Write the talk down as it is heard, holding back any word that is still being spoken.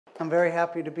I'm very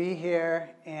happy to be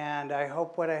here, and I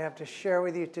hope what I have to share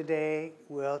with you today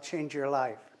will change your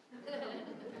life.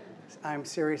 I'm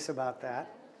serious about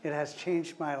that. It has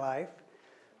changed my life.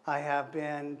 I have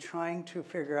been trying to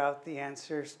figure out the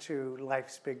answers to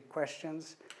life's big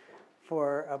questions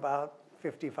for about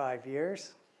 55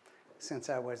 years,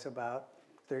 since I was about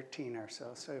 13 or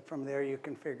so. So from there, you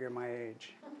can figure my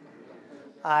age.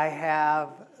 I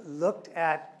have looked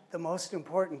at the most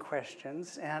important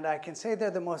questions, and I can say they're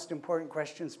the most important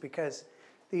questions because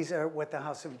these are what the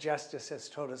House of Justice has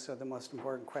told us are the most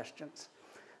important questions.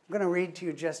 I'm going to read to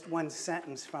you just one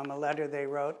sentence from a letter they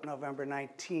wrote November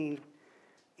 19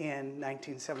 in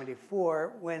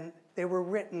 1974 when they were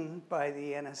written by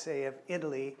the NSA of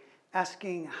Italy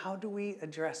asking, how do we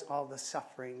address all the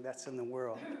suffering that's in the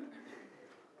world?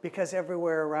 Because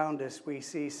everywhere around us we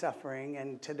see suffering,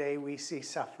 and today we see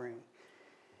suffering.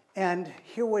 And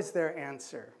here was their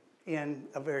answer in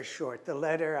a very short. The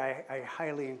letter, I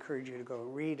highly encourage you to go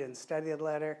read and study the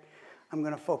letter. I'm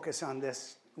going to focus on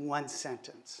this one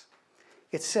sentence.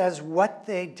 It says, what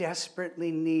they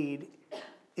desperately need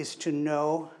is to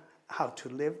know how to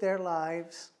live their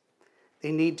lives.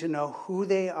 They need to know who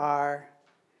they are,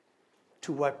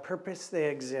 to what purpose they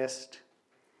exist,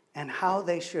 and how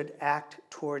they should act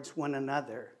towards one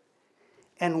another.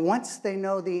 And once they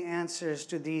know the answers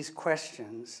to these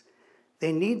questions,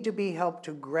 they need to be helped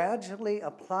to gradually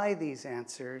apply these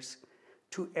answers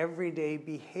to everyday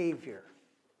behavior.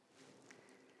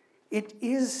 It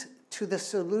is to the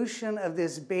solution of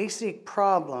this basic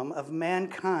problem of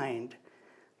mankind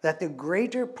that the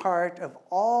greater part of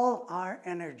all our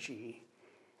energy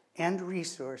and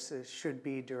resources should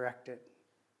be directed.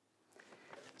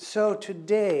 So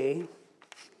today,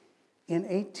 in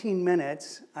 18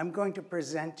 minutes, I'm going to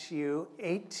present to you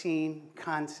 18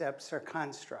 concepts or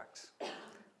constructs. I'm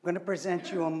going to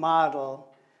present you a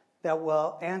model that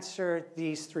will answer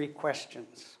these three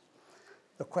questions.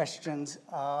 The questions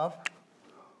of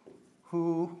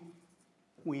who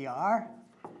we are,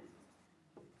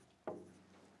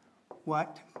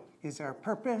 what is our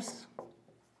purpose,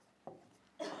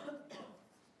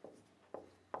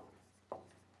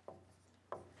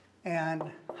 and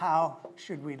how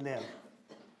should we live?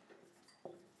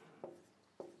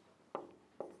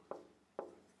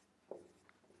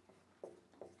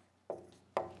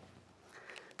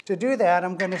 To do that,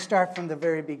 I'm going to start from the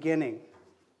very beginning,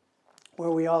 where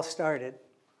we all started,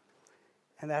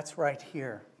 and that's right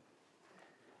here.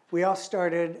 We all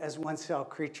started as one-cell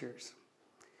creatures.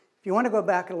 If you want to go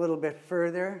back a little bit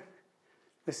further,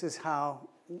 this is how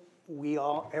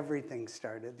everything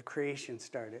started, the creation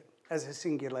started, as a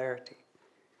singularity.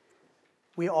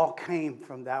 We all came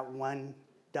from that one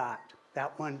dot,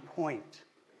 that one point.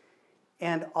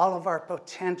 And all of our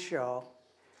potential,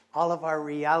 all of our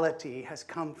reality has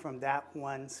come from that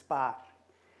one spot.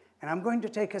 And I'm going to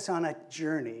take us on a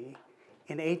journey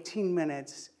in 18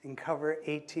 minutes and cover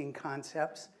 18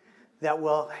 concepts that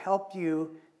will help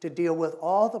you to deal with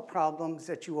all the problems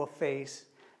that you will face,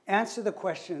 answer the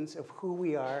questions of who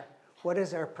we are, what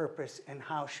is our purpose, and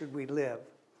how should we live.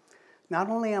 Not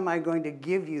only am I going to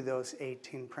give you those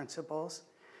 18 principles,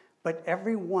 but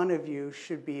every one of you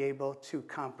should be able to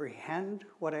comprehend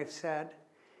what I've said,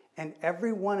 and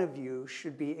every one of you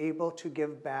should be able to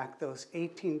give back those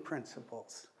 18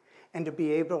 principles and to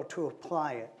be able to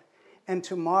apply it. And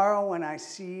tomorrow when I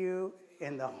see you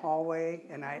in the hallway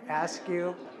and I ask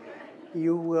you,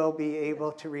 you will be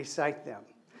able to recite them.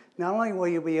 Not only will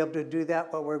you be able to do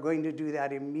that, but we're going to do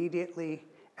that immediately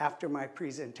after my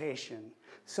presentation.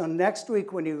 So next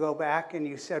week when you go back and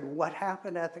you said, what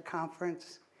happened at the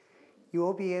conference? You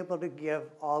will be able to give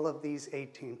all of these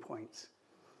 18 points.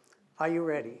 Are you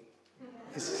ready?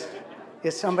 Is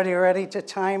somebody ready to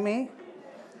time me?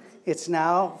 It's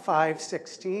now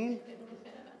 5:16.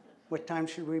 What time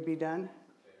should we be done?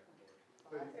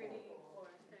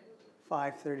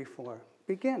 5:34.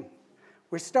 Begin.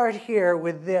 We start here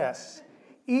with this.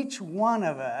 Each one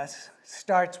of us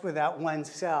starts with that one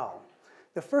cell.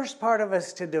 The first part of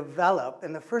us to develop,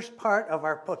 and the first part of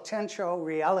our potential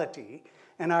reality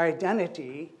and our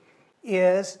identity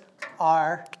is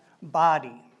our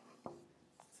body.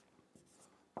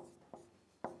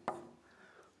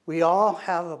 We all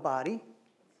have a body.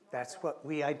 That's what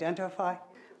we identify.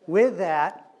 With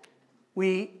that,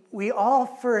 we all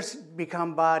first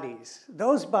become bodies.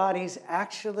 Those bodies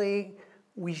actually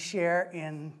we share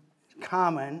in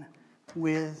common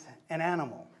with an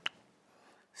animal.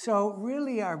 So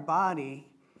really our body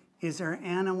is our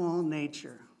animal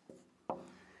nature.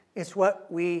 It's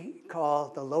what we call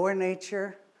the lower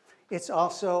nature. It's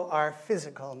also our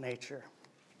physical nature.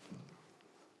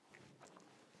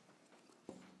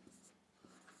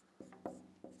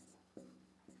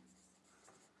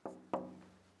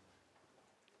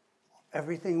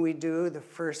 everything we do, the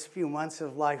first few months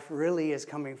of life really is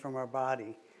coming from our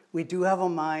body. We do have a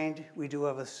mind, we do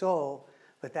have a soul,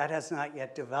 but that has not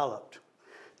yet developed.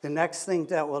 The next thing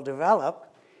that will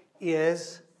develop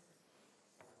is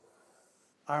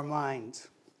our minds.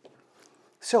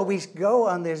 So we go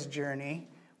on this journey.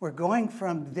 We're going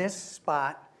from this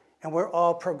spot, and we're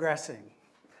all progressing.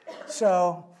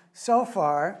 So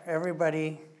far,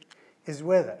 everybody is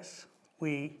with us.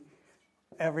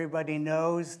 Everybody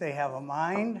knows they have a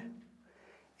mind,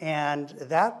 and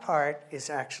that part is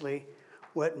actually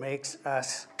what makes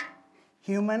us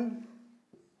human,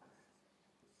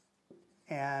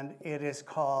 and it is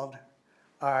called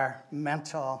our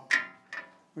mental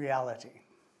reality.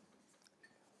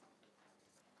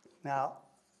 Now,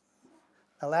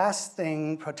 the last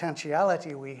thing,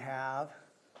 potentiality, we have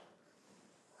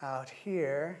out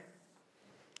here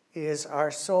is our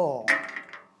soul.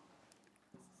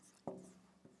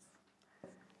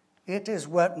 It is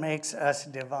what makes us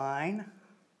divine.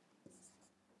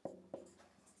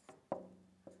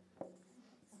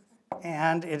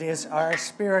 And it is our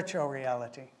spiritual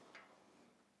reality.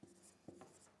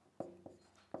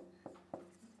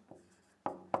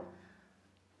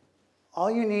 All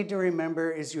you need to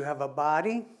remember is you have a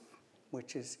body,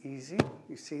 which is easy.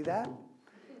 You see that?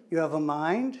 You have a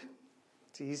mind.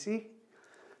 It's easy.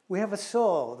 We have a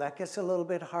soul. That gets a little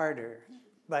bit harder,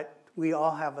 but we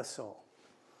all have a soul.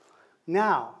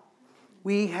 Now,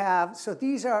 so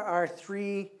these are our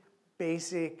three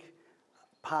basic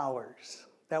powers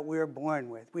that we're born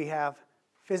with. We have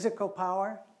physical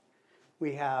power,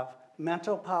 we have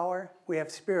mental power, we have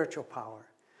spiritual power.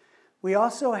 We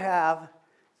also have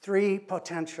three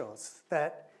potentials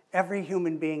that every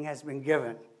human being has been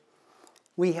given.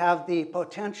 We have the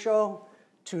potential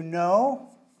to know,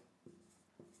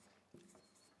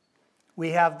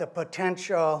 we have the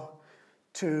potential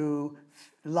to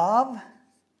love,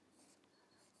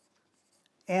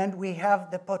 and we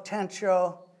have the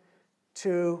potential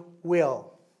to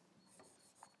will.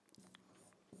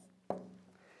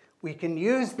 We can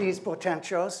use these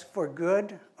potentials for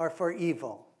good or for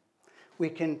evil. We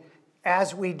can,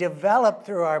 as we develop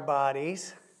through our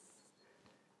bodies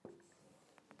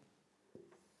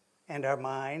and our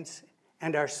minds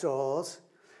and our souls,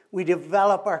 we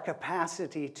develop our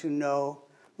capacity to know,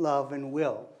 love, and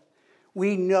will.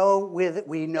 We know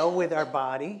with our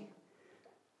body,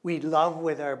 we love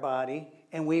with our body,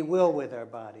 and we will with our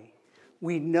body.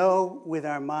 We know with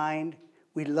our mind,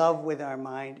 we love with our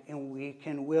mind, and we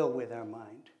can will with our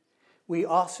mind. We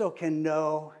also can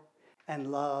know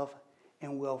and love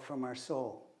and will from our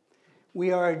soul.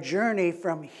 We are a journey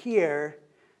from here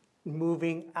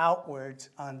moving outwards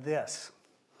on this.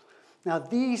 Now,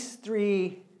 these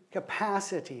three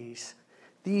capacities,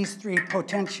 these three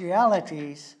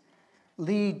potentialities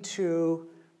lead to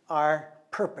our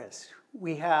purpose.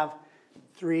 We have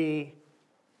three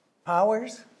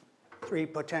powers, three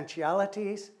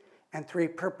potentialities, and three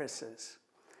purposes.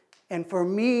 And for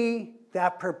me,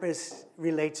 that purpose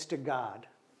relates to God.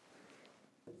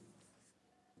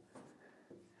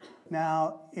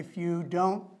 Now, if you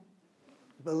don't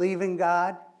believe in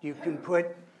God, you can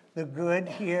put the good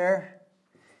here,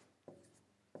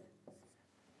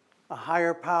 a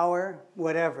higher power,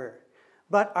 whatever.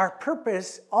 But our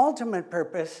purpose, ultimate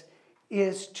purpose,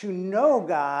 is to know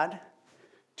God,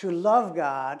 to love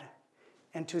God,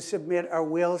 and to submit our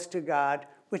wills to God,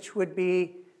 which would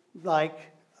be like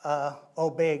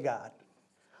obey God,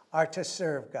 or to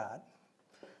serve God.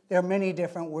 There are many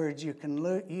different words you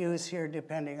can use here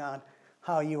depending on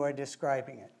how you are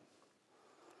describing it.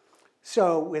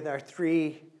 So with our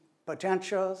three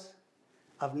potentials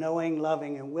of knowing,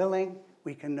 loving, and willing,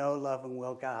 we can know, love, and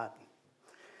will God.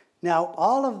 Now,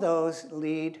 all of those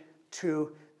lead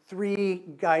to three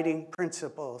guiding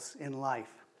principles in life.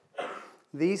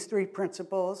 These three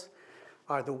principles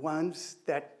are the ones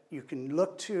that you can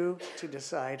look to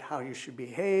decide how you should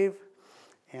behave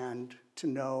and to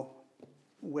know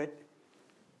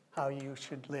how you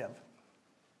should live.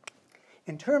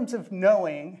 In terms of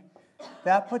knowing,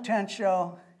 that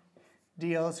potential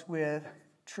deals with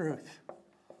truth.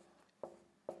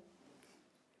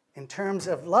 In terms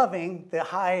of loving, the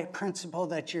high principle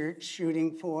that you're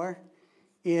shooting for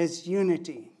is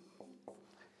unity.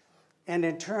 And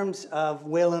in terms of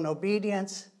will and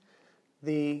obedience,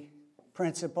 the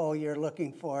principle you're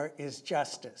looking for is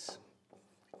justice.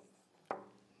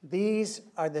 These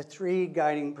are the three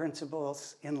guiding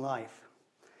principles in life.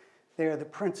 They are the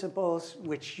principles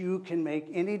which you can make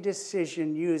any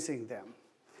decision using them.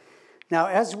 Now,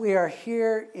 as we are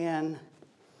here in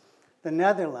the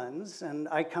Netherlands, and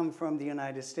I come from the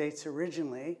United States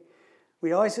originally,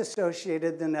 we always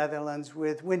associated the Netherlands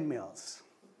with windmills.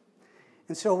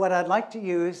 And so what I'd like to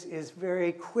use is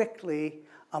very quickly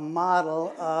a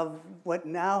model of what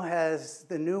now has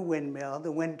the new windmill,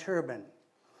 the wind turbine.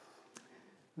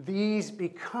 These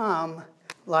become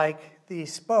like the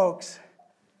spokes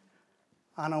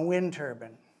on a wind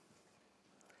turbine.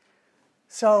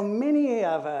 So many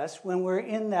of us, when we're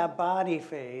in that body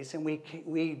phase and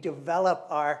we develop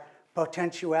our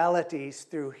potentialities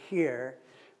through here,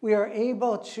 we are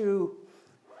able to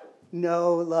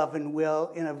know, love, and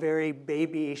will in a very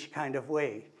babyish kind of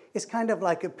way. It's kind of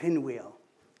like a pinwheel.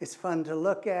 It's fun to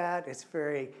look at, it's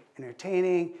very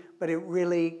entertaining, but it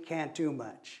really can't do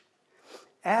much.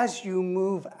 As you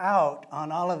move out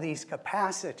on all of these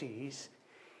capacities,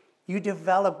 you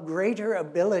develop greater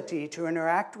ability to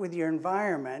interact with your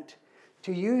environment,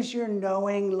 to use your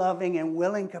knowing, loving, and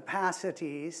willing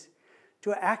capacities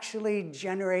to actually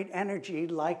generate energy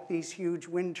like these huge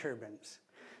wind turbines.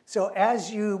 So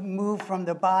as you move from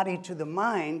the body to the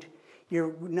mind,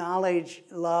 your knowledge,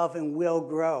 love, and will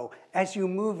grow. As you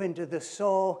move into the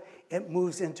soul, it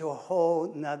moves into a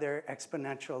whole nother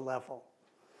exponential level.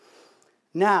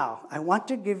 Now, I want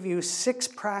to give you 6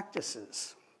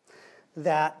 practices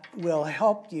that will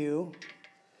help you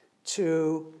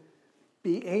to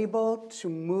be able to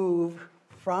move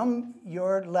from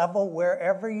your level,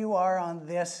 wherever you are on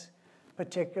this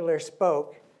particular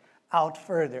spoke, out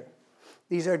further.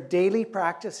 These are daily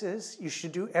practices you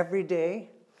should do every day.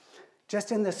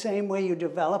 Just in the same way you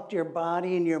developed your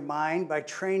body and your mind by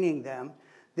training them,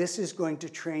 this is going to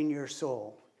train your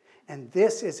soul. And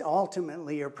this is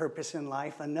ultimately your purpose in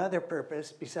life. Another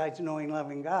purpose, besides knowing,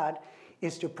 loving God,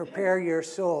 is to prepare your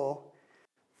soul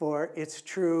for its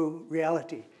true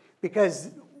reality.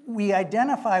 Because we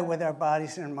identify with our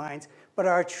bodies and minds, but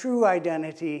our true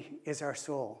identity is our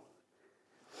soul.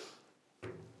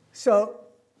 So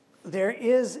there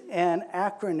is an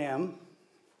acronym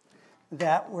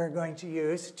that we're going to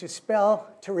use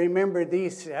to remember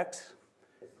these 6.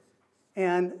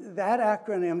 And that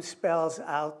acronym spells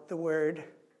out the word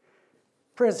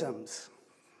prisms.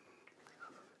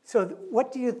 So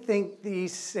what do you think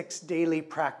these 6 daily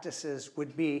practices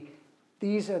would be?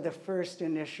 These are the first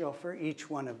initial for each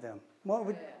one of them. What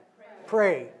would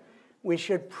pray? We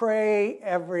should pray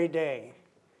every day.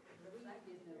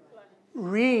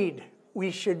 Read.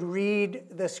 We should read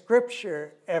the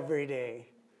scripture every day.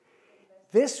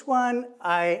 This one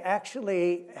I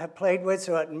actually have played with,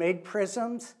 so it made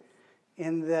prisms.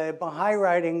 In the Baha'i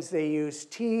Writings, they use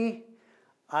tea.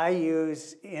 I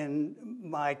use in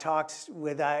my talks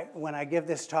when I give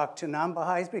this talk to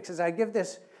non-Baha'is, because I give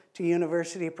this to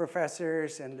university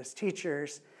professors and as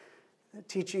teachers.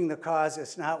 Teaching the cause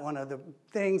is not one of the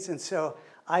things, and so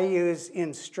I use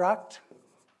instruct.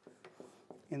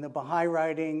 In the Baha'i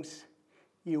Writings,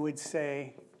 you would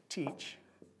say teach.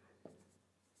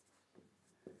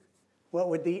 What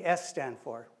would the S stand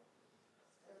for?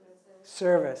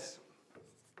 Service.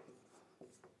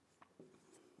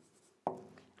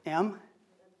 M,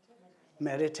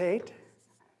 meditate.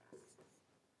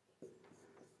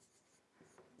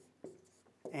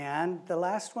 And the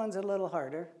last one's a little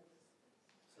harder.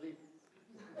 Sleep.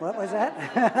 What was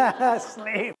that?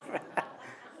 Sleep.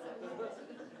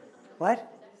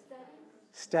 What?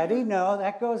 Study? No,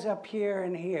 that goes up here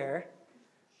and here.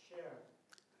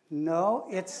 No,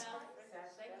 it's,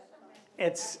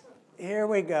 here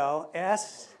we go.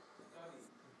 S,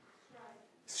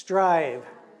 strive.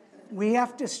 We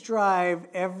have to strive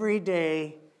every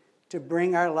day to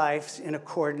bring our lives in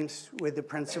accordance with the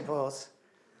principles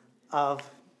of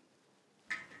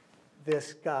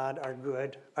this God, our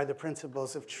good, are the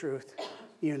principles of truth,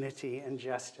 unity, and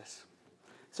justice.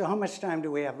 So how much time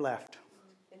do we have left?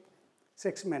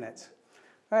 6 minutes.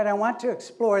 All right, I want to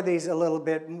explore these a little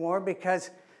bit more,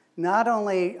 because not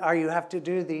only are you have to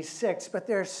do these 6, but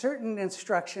there are certain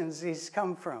instructions these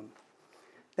come from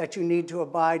that you need to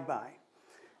abide by.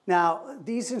 Now,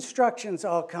 these instructions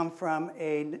all come from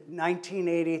a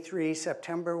 1983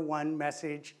 September 1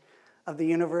 message of the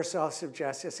Universal House of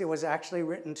Justice. It was actually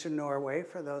written to Norway,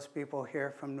 for those people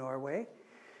here from Norway.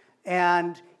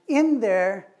 And in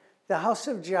there, the House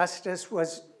of Justice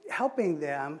was helping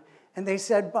them, and they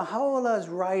said Baha'u'llah's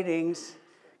writings,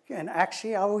 and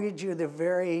actually I'll read you the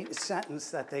very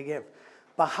sentence that they give.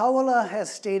 Baha'u'llah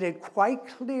has stated quite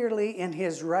clearly in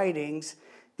his writings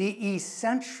the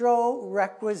essential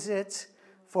requisites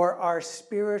for our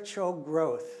spiritual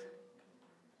growth.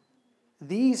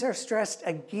 These are stressed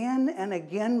again and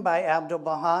again by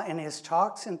Abdu'l-Baha in his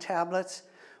talks and tablets.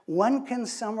 One can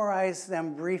summarize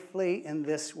them briefly in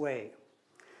this way.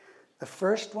 The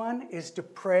first one is to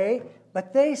pray,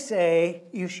 but they say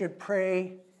you should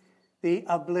pray the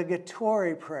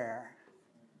obligatory prayer.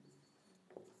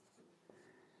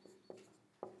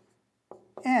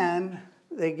 And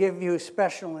they give you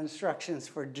special instructions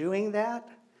for doing that,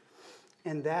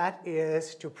 and that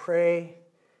is to pray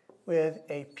with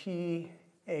a PhD.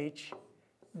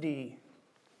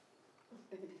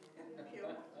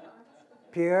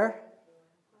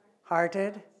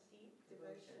 Pure-hearted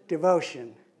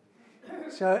devotion.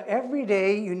 So every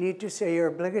day you need to say your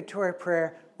obligatory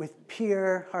prayer with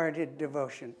pure-hearted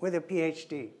devotion, with a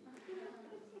PhD.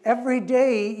 Every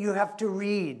day you have to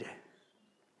read.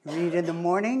 You read in the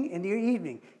morning, in the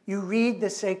evening. You read the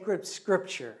sacred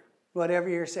scripture, whatever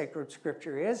your sacred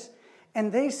scripture is.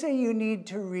 And they say you need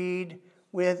to read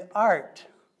with art.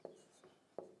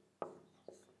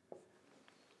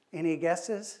 Any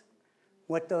guesses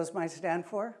what those might stand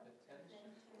for?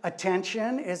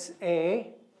 Attention is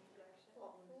A.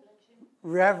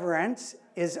 Reverence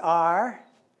is R.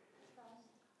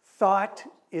 Thought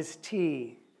is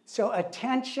T. So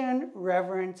attention,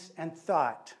 reverence, and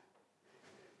thought.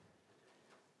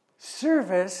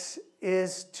 Service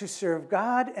is to serve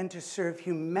God and to serve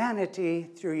humanity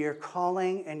through your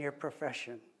calling and your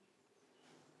profession.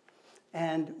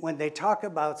 And when they talk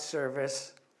about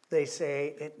service, they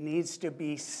say it needs to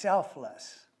be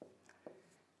selfless.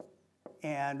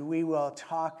 And we will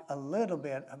talk a little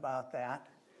bit about that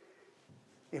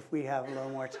if we have a little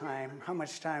more time. How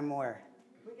much time more?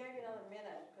 We gave you another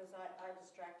minute because I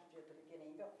distracted you at the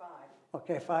beginning. You got 5.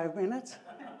 Okay, 5 minutes?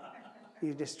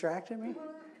 You distracted me?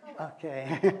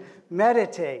 Okay.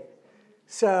 Meditate.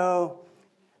 So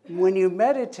when you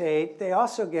meditate, they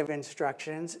also give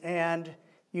instructions, and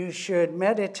you should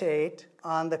meditate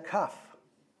on the cuff.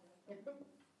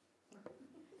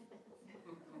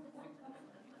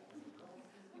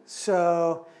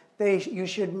 So you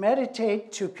should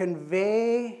meditate to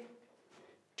convey,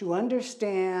 to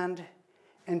understand,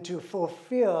 and to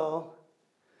fulfill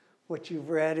what you've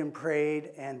read and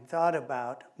prayed and thought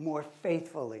about more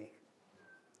faithfully.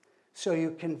 So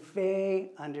you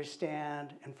convey,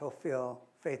 understand, and fulfill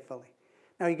faithfully.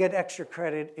 Now you get extra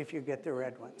credit if you get the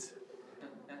red ones.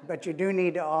 But you do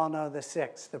need to all know the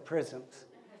 6, the prisms.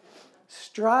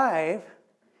 Strive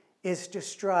is to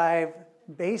strive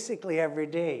basically every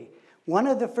day. One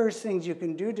of the first things you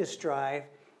can do to strive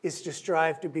is to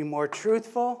strive to be more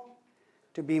truthful,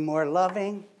 to be more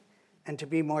loving, and to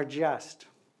be more just.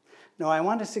 Now, I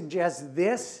want to suggest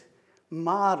this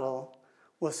model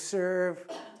will serve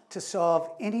to solve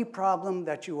any problem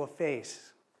that you will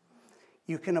face.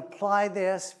 You can apply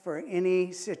this for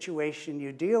any situation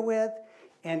you deal with,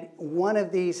 and one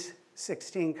of these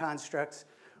 16 constructs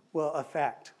will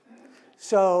affect.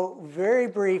 So very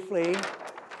briefly,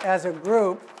 as a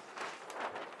group,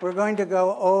 we're going to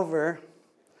go over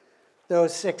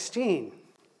those 16.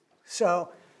 So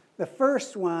the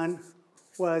first one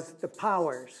was the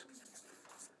powers.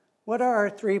 What are our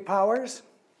 3 powers?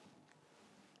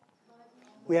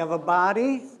 We have a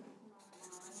body,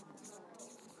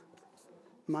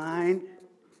 mind,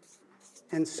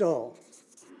 and soul.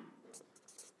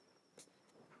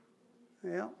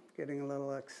 Yeah, getting a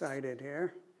little excited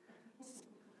here.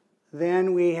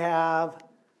 Then we have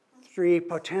 3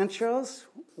 potentials.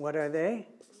 What are they?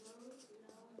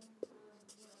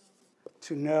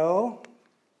 To know,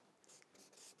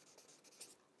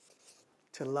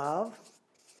 to love,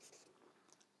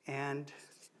 and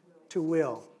to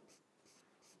will.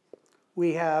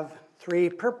 We have 3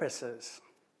 purposes,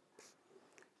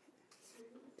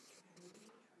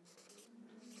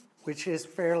 which is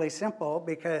fairly simple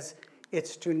because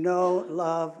it's to know,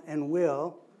 love, and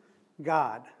will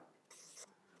God.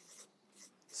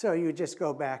 So you just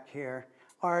go back here,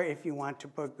 or if you want to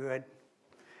put good.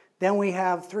 Then we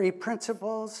have 3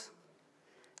 principles,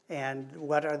 and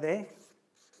what are they?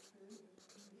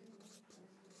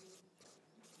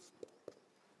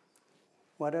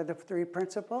 What are the 3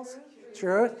 principles?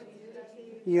 Truth,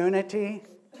 unity,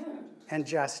 and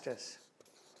justice.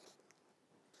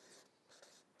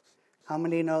 How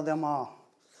many know them all?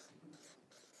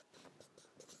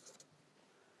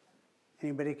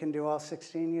 Anybody can do all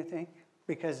 16, you think?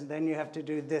 Because then you have to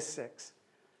do this 6.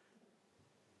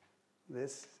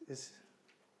 This is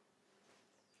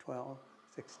 12,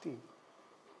 16.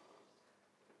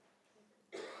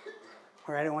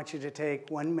 All right, I want you to take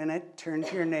 1 minute, turn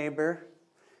to your neighbor,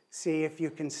 see if you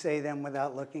can say them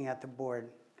without looking at the board.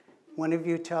 One of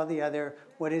you tell the other,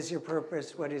 what is your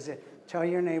purpose? What is it? Tell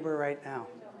your neighbor right now.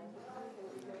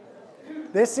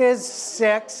 This is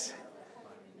 6.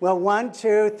 Well, 1,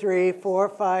 2, 3, 4,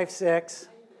 5, 6,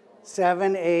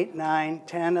 7, 8, 9,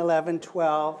 10, 11,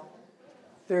 12,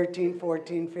 13,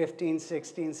 14, 15,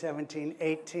 16, 17,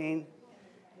 18,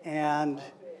 and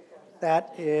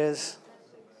That is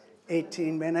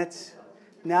 18 minutes.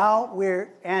 Now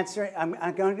we're answering,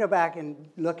 I'm going to go back and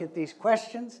look at these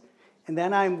questions, and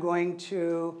then I'm going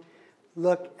to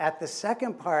look at the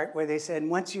second part where they said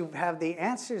once you have the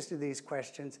answers to these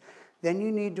questions, then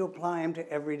you need to apply them to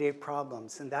everyday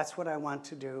problems. And that's what I want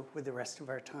to do with the rest of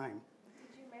our time.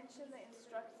 Did you mention the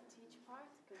instruct-teach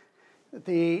part?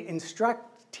 The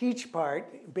instruct-teach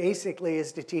part basically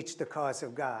is to teach the cause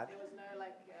of God. There was no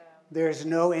like... There's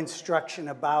no instruction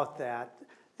about that.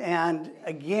 And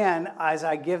again, as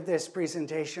I give this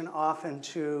presentation often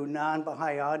to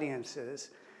non-Baha'i audiences,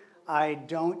 I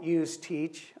don't use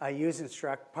teach, I use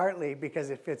instruct, partly because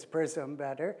it fits PRISM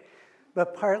better,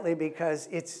 but partly because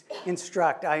it's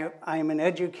instruct. I'm an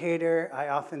educator, I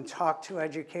often talk to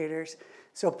educators.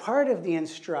 So part of the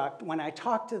instruct, when I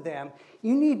talk to them,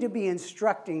 you need to be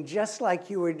instructing just like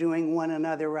you are doing one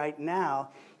another right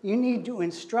now. You need to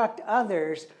instruct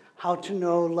others how to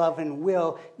know, love, and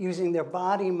will, using their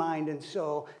body, mind, and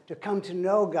soul to come to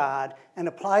know God and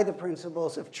apply the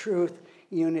principles of truth,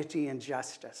 unity, and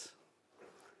justice.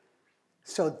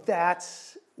 So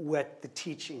that's what the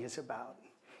teaching is about.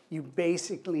 You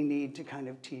basically need to kind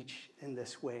of teach in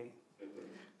this way.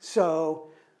 So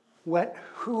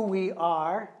who we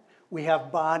are, we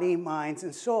have body, minds,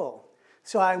 and soul.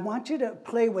 So I want you to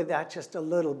play with that just a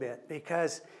little bit,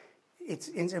 because it's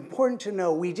important to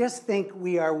know we just think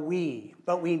we are we,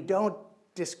 but we don't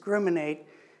discriminate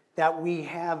that we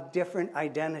have different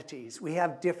identities. We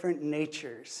have different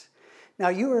natures. Now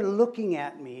you are looking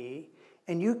at me,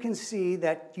 and you can see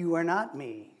that you are not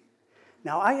me.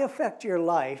 Now I affect your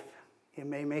life. It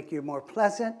may make you more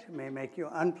pleasant. It may make you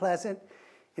unpleasant.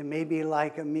 It may be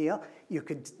like a meal. You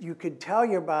could tell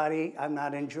your body, I'm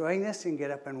not enjoying this, and get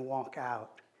up and walk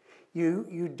out.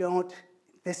 You don't.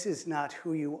 This is not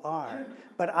who you are.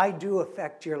 But I do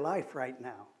affect your life right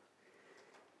now.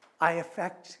 I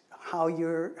affect how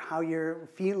you're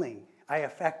feeling. I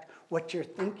affect what you're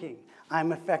thinking.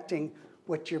 I'm affecting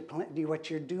what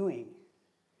you're doing.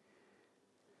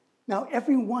 Now,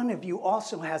 every one of you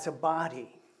also has a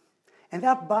body. And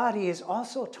that body is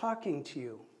also talking to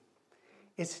you.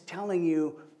 It's telling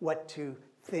you what to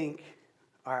think,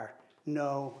 or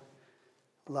know,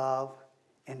 love,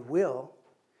 and will.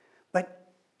 But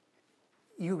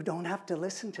you don't have to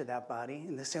listen to that body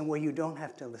in the same way you don't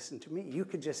have to listen to me. You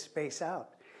could just space out.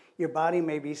 Your body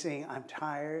may be saying, I'm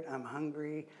tired, I'm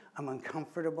hungry, I'm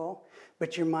uncomfortable.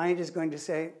 But your mind is going to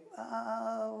say,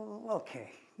 oh,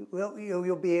 okay. Well,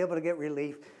 you'll be able to get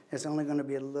relief. It's only going to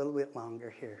be a little bit longer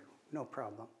here. No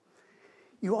problem.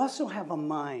 You also have a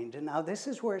mind. And now this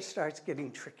is where it starts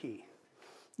getting tricky.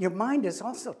 Your mind is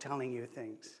also telling you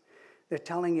things. They're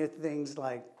telling you things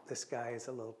like, this guy is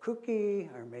a little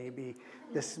kooky, or maybe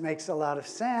this makes a lot of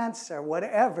sense, or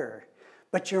whatever.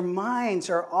 But your minds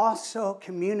are also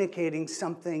communicating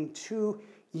something to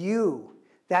you,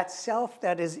 that self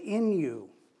that is in you.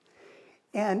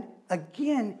 And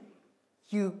again,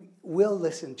 you will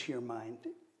listen to your mind.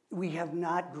 We have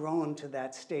not grown to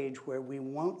that stage where we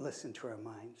won't listen to our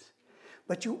minds.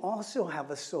 But you also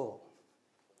have a soul.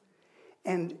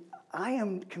 And I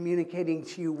am communicating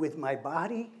to you with my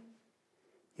body.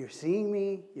 You're seeing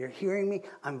me, you're hearing me,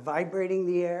 I'm vibrating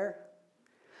the air.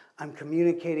 I'm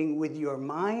communicating with your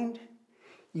mind.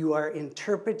 You are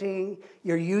interpreting,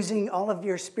 you're using all of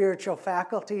your spiritual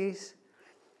faculties,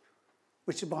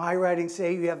 which the Baha'i Writings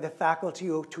say you have the faculty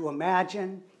to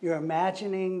imagine. You're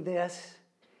imagining this,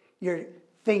 you're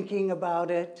thinking about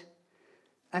it.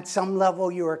 At some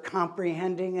level, you are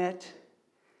comprehending it.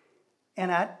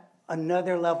 And at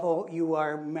another level, you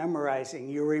are memorizing,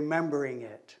 you're remembering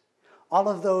it. All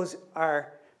of those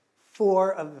are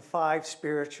 4 of the 5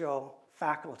 spiritual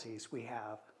faculties we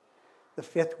have. The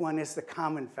 5th one is the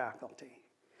common faculty,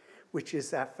 which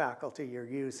is that faculty you're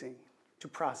using to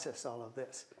process all of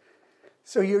this.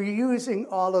 So you're using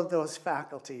all of those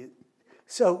faculties.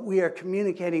 So we are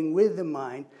communicating with the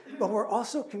mind, but we're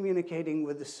also communicating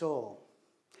with the soul.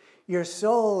 Your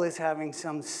soul is having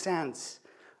some sense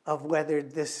of whether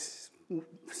this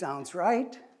sounds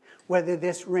right, whether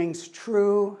this rings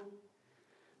true,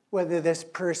 whether this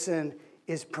person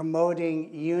is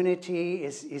promoting unity,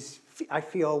 I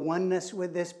feel oneness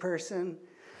with this person,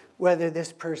 whether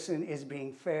this person is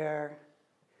being fair,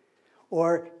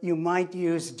 or you might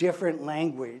use different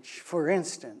language. For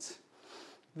instance,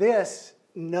 this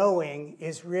knowing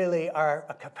is really our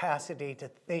capacity to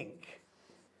think.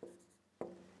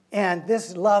 And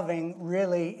this loving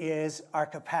really is our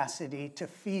capacity to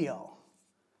feel.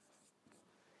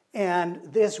 And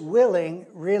this willing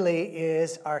really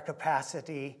is our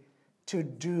capacity to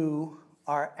do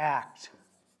our act.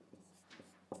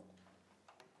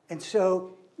 And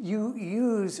so you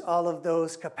use all of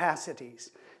those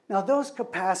capacities. Now, those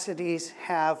capacities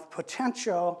have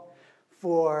potential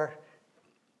for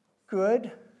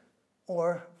good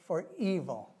or for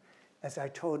evil, as I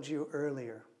told you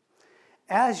earlier.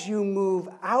 As you move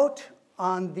out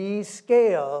on these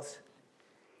scales,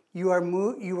 you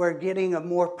are getting a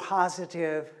more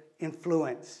positive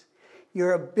influence.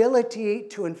 Your ability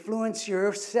to influence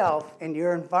yourself and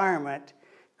your environment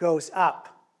goes up.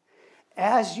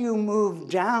 As you move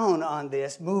down on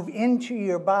this, move into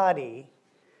your body,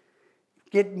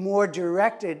 get more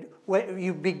directed,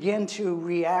 you begin to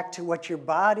react to what your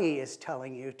body is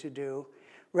telling you to do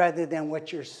rather than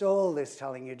what your soul is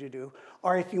telling you to do.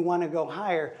 Or if you want to go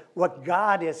higher, what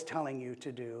God is telling you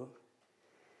to do.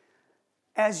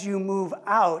 As you move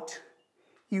out,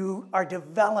 you are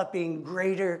developing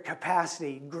greater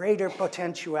capacity, greater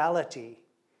potentiality.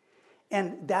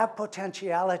 And that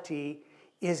potentiality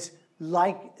is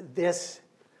like this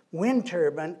wind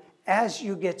turbine. As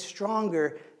you get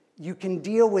stronger, you can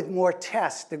deal with more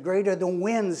tests. The greater the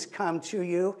winds come to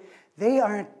you, they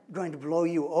aren't going to blow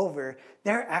you over.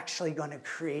 They're actually going to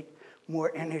create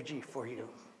more energy for you.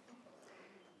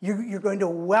 You're going to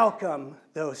welcome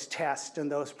those tests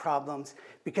and those problems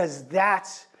because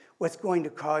that's what's going to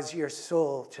cause your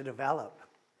soul to develop.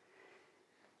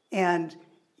 And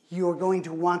you're going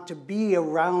to want to be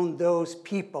around those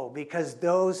people because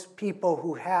those people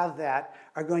who have that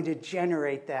are going to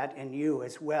generate that in you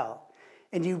as well.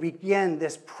 And you begin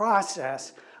this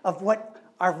process of what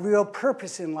our real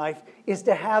purpose in life is,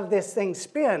 to have this thing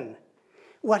spin.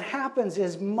 What happens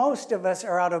is most of us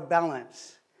are out of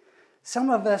balance.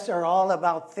 Some of us are all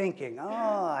about thinking, oh,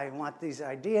 I want these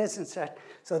ideas and such.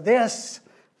 So this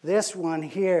one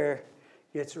here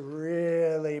gets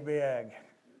really big.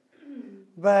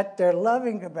 But their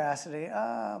loving capacity,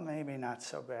 maybe not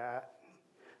so bad.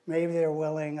 Maybe they're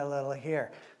willing a little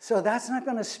here. So that's not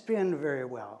going to spin very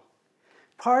well.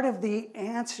 Part of the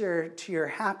answer to your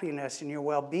happiness and your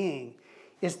well-being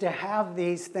is to have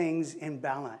these things in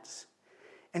balance.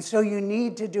 And so you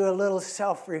need to do a little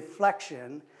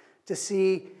self-reflection to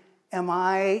see,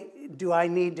 do I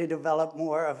need to develop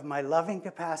more of my loving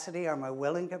capacity or my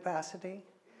willing capacity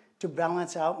to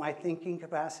balance out my thinking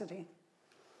capacity?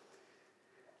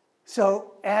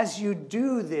 So as you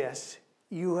do this,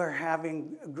 you are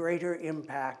having greater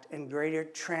impact and greater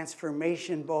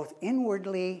transformation both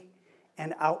inwardly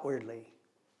and outwardly.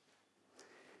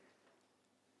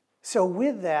 So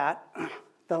with that,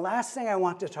 the last thing I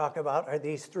want to talk about are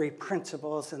these three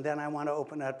principles, and then I want to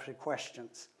open up to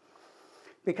questions.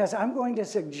 Because I'm going to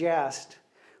suggest,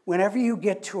 whenever you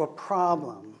get to a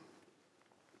problem,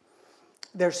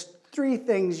 there's three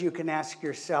things you can ask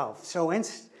yourself. So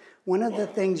one of the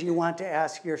things you want to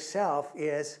ask yourself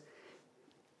is,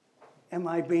 am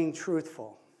I being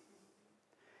truthful?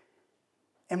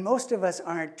 And most of us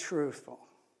aren't truthful.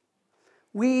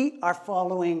 We are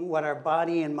following what our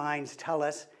body and minds tell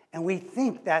us, and we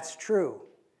think that's true.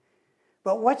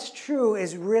 But what's true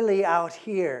is really out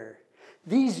here.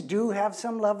 These do have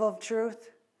some level of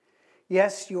truth.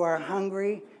 Yes, you are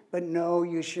hungry, but no,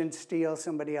 you shouldn't steal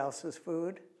somebody else's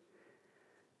food.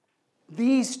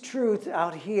 These truths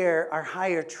out here are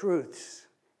higher truths.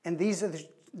 And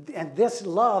this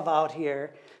love out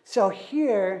here. So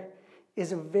here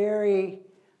is a very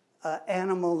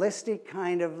animalistic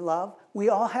kind of love. We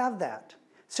all have that.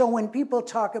 So when people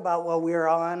talk about, well, we're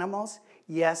all animals,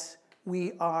 yes,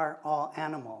 we are all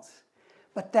animals.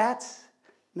 But that's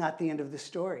not the end of the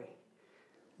story.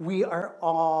 We are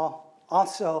all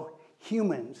also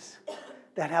humans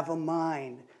that have a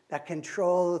mind that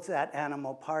controls that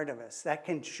animal part of us, that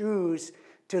can choose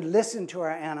to listen to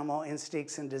our animal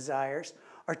instincts and desires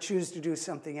or choose to do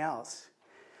something else.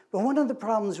 But one of the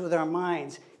problems with our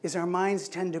minds is our minds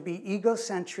tend to be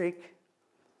egocentric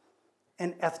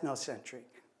and ethnocentric.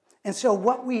 And so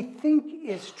what we think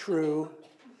is true,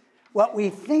 what we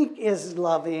think is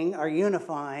loving or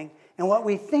unifying, and what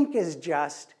we think is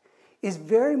just is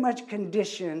very much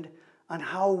conditioned on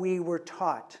how we were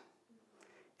taught.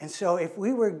 And so if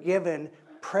we were given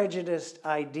prejudiced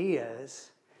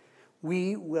ideas,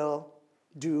 we will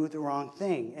do the wrong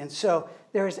thing. And so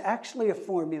there is actually a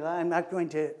formula. I'm not going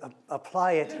to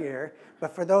apply it here,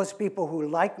 but for those people who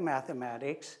like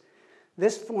mathematics,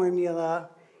 this formula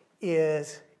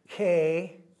is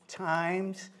K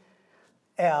times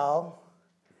L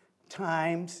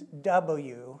times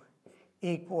W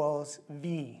equals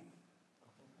V.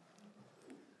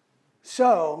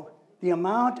 So the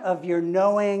amount of your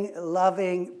knowing,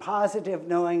 loving, positive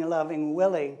knowing, loving,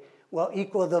 willing will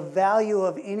equal the value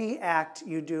of any act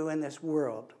you do in this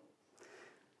world.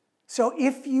 So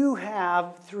if you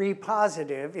have 3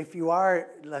 positive, if you are,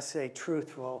 let's say,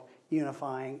 truthful,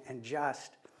 unifying, and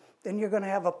just, then you're going to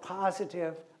have a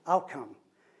positive outcome.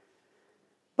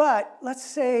 But let's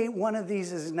say one of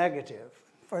these is negative.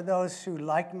 For those who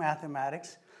like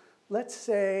mathematics, let's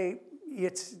say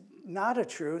it's not a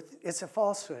truth, it's a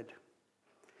falsehood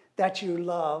that you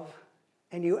love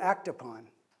and you act upon.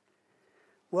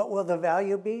 What will the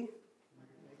value be?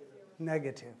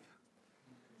 Negative.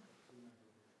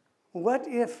 What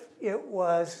if it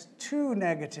was 2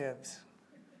 negatives?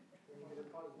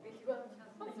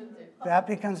 That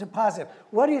becomes a positive.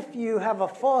 What if you have a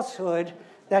falsehood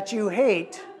that you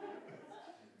hate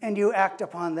and you act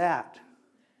upon that?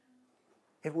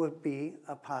 It would be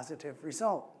a positive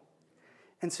result.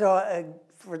 And so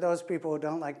for those people who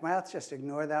don't like math, just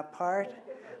ignore that part.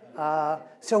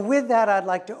 So with that, I'd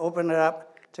like to open it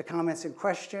up to comments and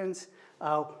questions.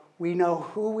 We know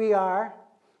who we are.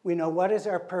 We know what is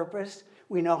our purpose.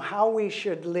 We know how we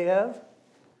should live.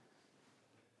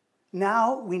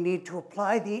 Now we need to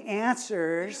apply the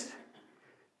answers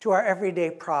to our everyday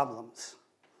problems.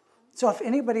 So if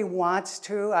anybody wants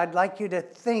to, I'd like you to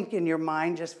think in your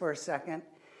mind just for a second,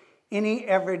 any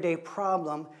everyday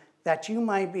problem that you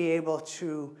might be able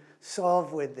to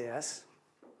solve with this.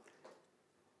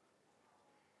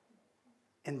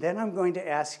 And then I'm going to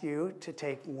ask you to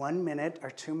take 1 minute or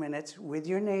 2 minutes with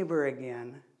your neighbor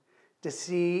again to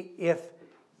see if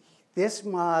this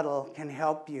model can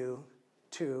help you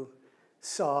to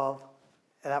solve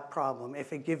that problem,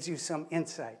 if it gives you some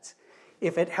insights,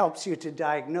 if it helps you to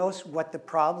diagnose what the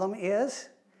problem is,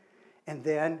 and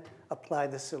then apply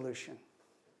the solution.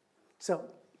 So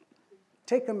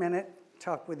take a minute,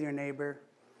 talk with your neighbor,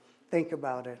 think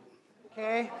about it.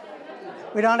 Okay?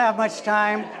 We don't have much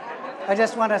time. I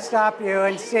just want to stop you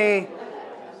and see,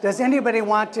 does anybody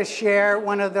want to share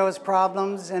one of those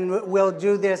problems? And we'll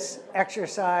do this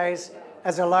exercise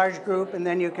as a large group, and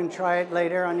then you can try it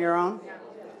later on your own.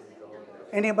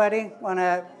 Anybody want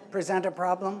to present a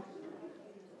problem?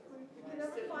 We can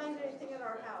never find anything in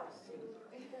our house.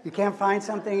 You can't find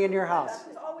something in your house?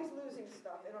 There's always losing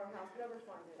stuff in our house. We never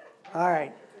find it. All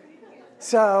right.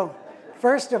 So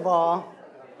first of all,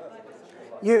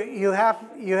 you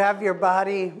have your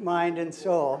body, mind, and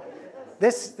soul.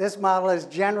 This model is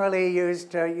generally used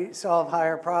to solve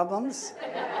higher problems.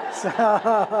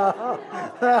 So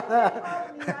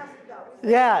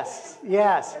yes.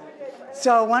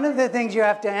 So one of the things you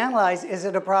have to analyze, is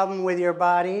it a problem with your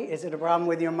body? Is it a problem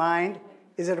with your mind?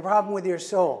 Is it a problem with your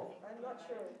soul? I'm not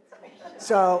sure.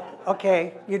 So,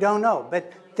 okay, you don't know,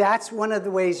 but that's one of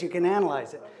the ways you can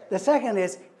analyze it. The second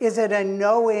is it a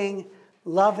knowing,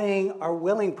 loving, or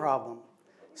willing problem?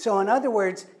 So in other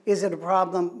words, is it a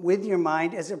problem with your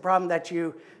mind? Is it a problem that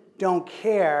you don't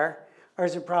care? Or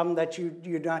is it a problem that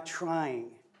you're not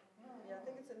trying? Yeah, I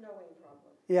think it's a knowing problem.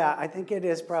 Yeah, I think it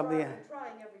is probably.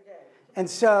 Trying every day. And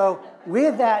so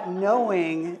with that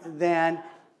knowing, then,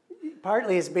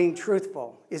 partly is being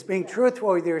truthful. Is being truthful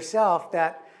with yourself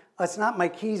that it's not my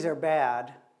keys are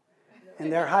bad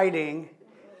and they're hiding.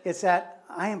 It's that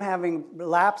I am having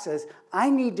lapses. I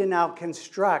need to now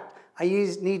construct. I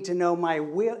need to know my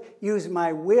will, use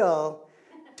my will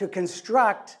to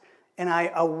construct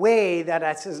a way that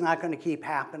this is not going to keep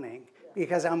happening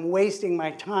because I'm wasting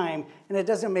my time and it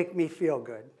doesn't make me feel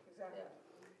good. Exactly.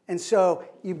 And so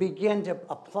you begin to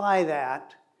apply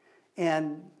that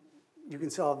and you can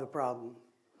solve the problem.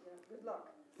 Yeah, good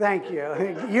luck. Thank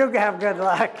you. You have good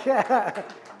luck.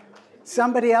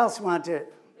 Somebody else want to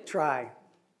try?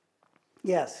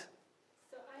 Yes.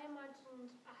 So I imagined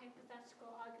a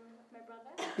hypothetical argument with my brother.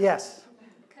 Yes.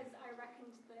 Because I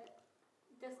reckoned that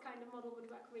this kind of model would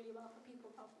work really well for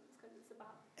people problems because it's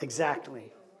about...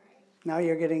 Exactly. Now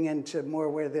you're getting into more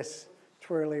where this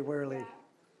twirly-whirly. Yeah.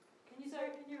 Can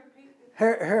you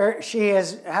repeat? She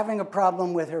is having a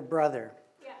problem with her brother.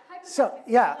 Yeah, So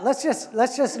yeah, let's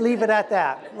just leave it at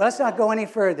that. Let's not go any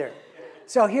further.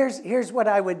 So here's what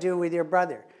I would do with your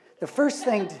brother. The first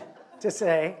thing to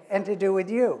say, and to do with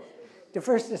you. The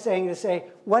first thing to say,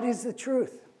 what is the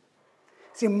truth?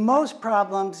 See, most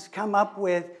problems come up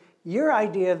with your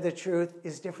idea of the truth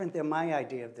is different than my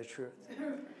idea of the truth.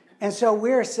 And so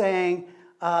we're saying,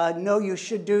 no, you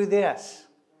should do this.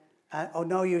 Oh,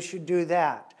 no, you should do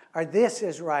that. Or this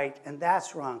is right and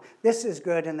that's wrong. This is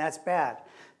good and that's bad.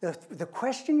 The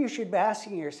question you should be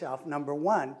asking yourself, number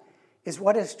one, is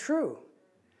what is true?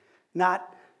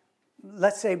 Not,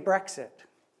 let's say, Brexit.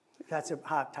 That's a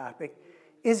hot topic.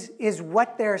 Is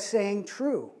what they're saying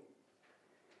true?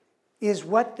 Is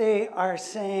what they are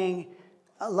saying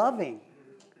loving?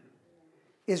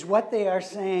 Is what they are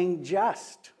saying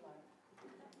just?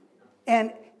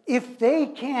 And if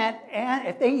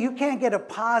you can't get a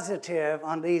positive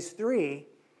on these three,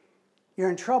 you're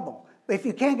in trouble. But if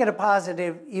you can't get a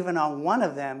positive even on one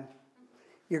of them,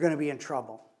 you're going to be in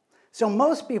trouble. So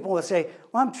most people will say,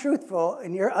 well, I'm truthful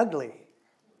and you're ugly,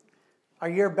 or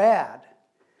you're bad.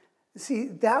 See,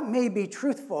 that may be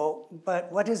truthful,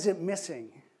 but what is it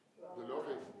missing?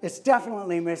 Loving. It's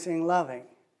definitely missing loving.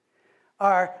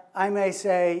 Or I may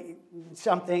say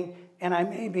something, and I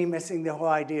may be missing the whole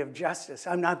idea of justice.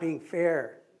 I'm not being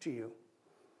fair to you.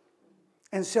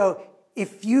 And so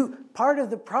part of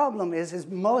the problem is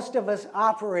most of us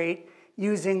operate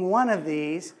using one of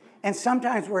these, and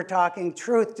sometimes we're talking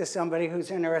truth to somebody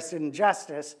who's interested in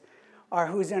justice or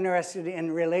who's interested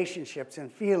in relationships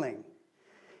and feeling.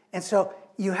 And so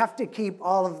you have to keep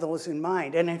all of those in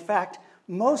mind. And in fact,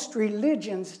 most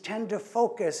religions tend to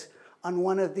focus on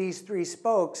one of these three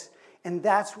spokes, and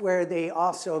that's where they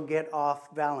also get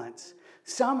off balance.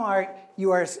 Some are,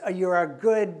 you're a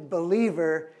good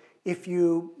believer if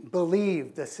you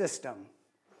believe the system.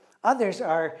 Others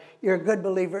are, you're a good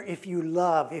believer if you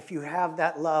love, if you have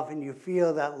that love and you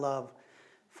feel that love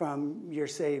from your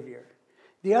Savior.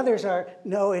 The others are,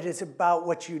 no, it is about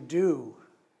what you do.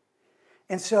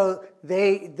 And so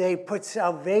they put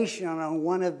salvation on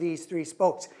one of these three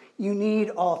spokes. You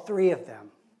need all three of them.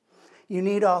 You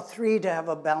need all three to have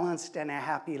a balanced and a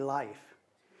happy life.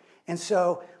 And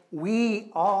so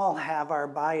we all have our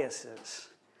biases.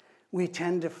 We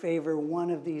tend to favor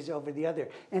one of these over the other.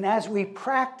 And as we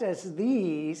practice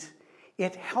these,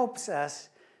 it helps us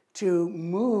to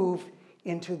move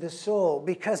into the soul.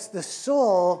 Because the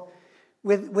soul,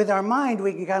 with our mind,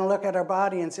 we can kind of look at our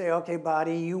body and say, okay,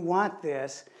 body, you want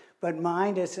this. But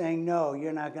mind is saying, no,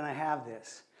 you're not going to have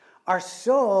this. Our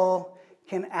soul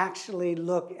can actually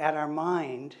look at our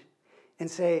mind and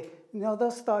say, no,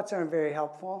 those thoughts aren't very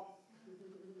helpful.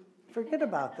 Forget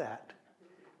about that.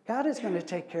 God is going to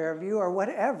take care of you, or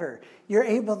whatever. You're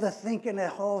able to think in a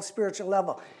whole spiritual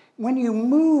level. When you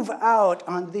move out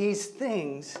on these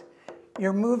things,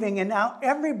 you're moving, and now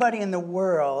everybody in the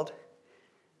world,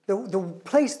 the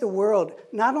world,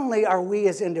 not only are we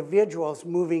as individuals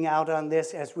moving out on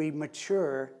this as we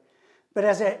mature, but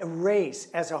as a race,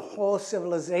 as a whole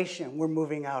civilization, we're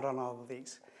moving out on all of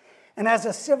these. And as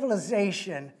a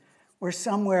civilization, we're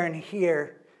somewhere in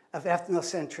here of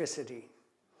ethnocentricity,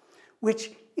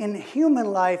 which in human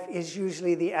life is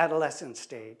usually the adolescent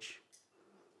stage.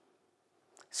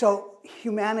 So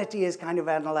humanity is kind of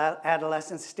at an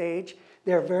adolescent stage.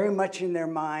 They're very much in their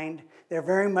mind. They're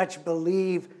very much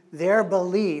believe their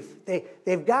belief.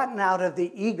 They've gotten out of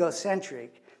the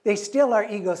egocentric. They still are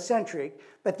egocentric,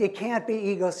 but they can't be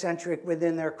egocentric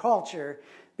within their culture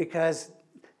because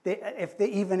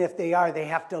even if they are, they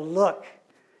have to look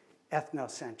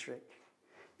ethnocentric.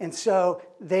 And so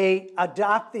they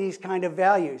adopt these kind of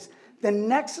values. The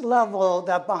next level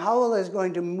that Baha'u'llah is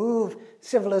going to move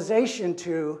civilization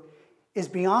to is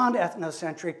beyond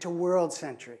ethnocentric to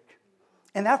world-centric.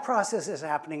 And that process is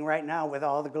happening right now with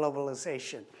all the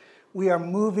globalization. We are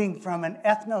moving from an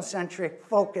ethnocentric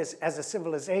focus as a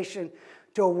civilization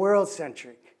to a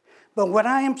world-centric. But what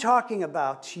I am talking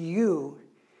about to you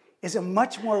is a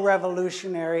much more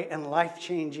revolutionary and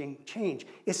life-changing change.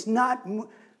 It's not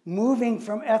moving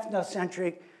from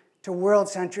ethnocentric to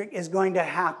world-centric is going to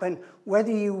happen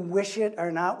whether you wish it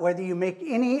or not, whether you make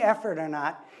any effort or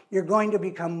not, you're going to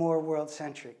become more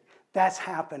world-centric. That's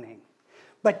happening.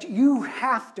 But you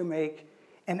have to make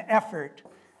an effort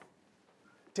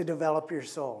to develop your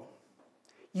soul.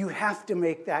 You have to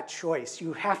make that choice.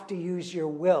 You have to use your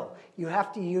will. You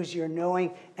have to use your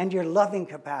knowing and your loving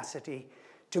capacity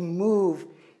to move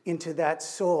into that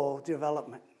soul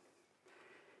development.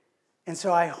 And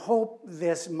so I hope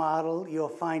this model, you'll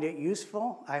find it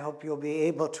useful. I hope you'll be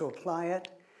able to apply it.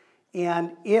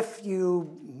 And if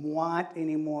you want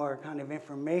any more kind of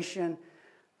information,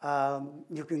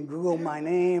 you can Google my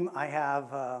name. I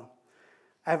have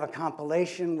a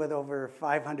compilation with over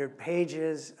 500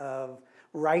 pages of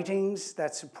writings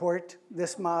that support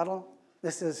this model.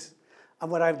 This is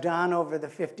what I've done over the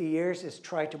 50 years is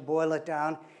try to boil it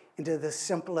down into the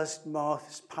simplest,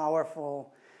 most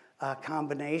powerful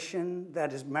combination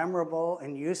that is memorable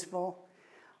and useful.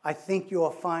 I think you'll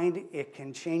find it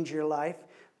can change your life,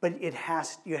 but it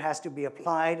has to be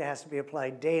applied. It has to be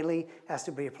applied daily. It has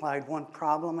to be applied one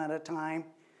problem at a time,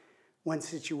 one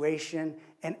situation.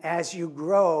 And as you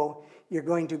grow, you're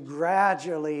going to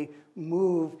gradually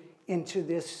move into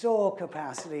this soul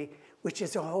capacity, which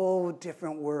is a whole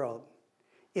different world.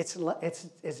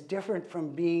 It's different from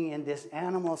being in this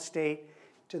animal state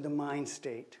to the mind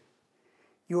state.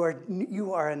 You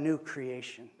are a new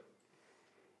creation.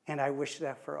 And I wish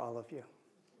that for all of you.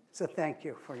 So thank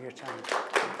you for your time.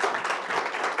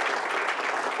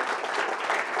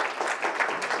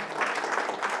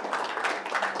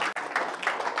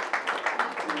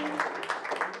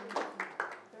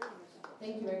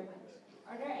 Thank you very much.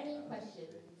 Are there any questions?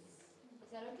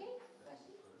 Is that okay?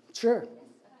 Questions? Sure,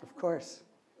 of course.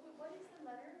 What is the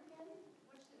letter again?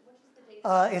 Which is the date?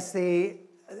 It's the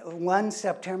 1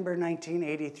 September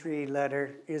 1983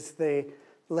 letter is the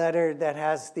letter that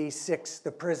has the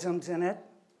prisms in it.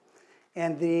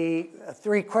 And the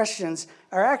three questions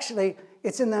are actually,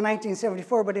 it's in the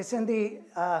 1974, but it's in the,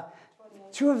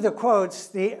 two of the quotes,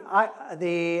 the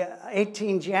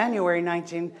 18 January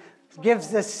 19, gives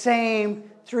the same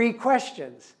three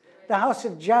questions. The House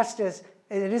of Justice,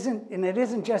 it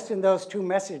isn't just in those two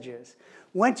messages.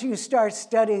 Once you start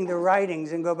studying the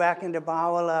writings and go back into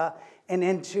Baha'u'llah and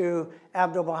into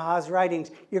Abdu'l-Baha's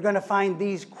writings, you're going to find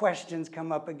these questions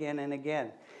come up again and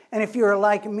again. And if you're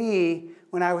like me,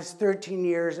 when I was 13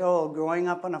 years old, growing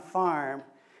up on a farm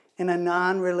in a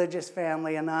non-religious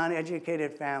family, a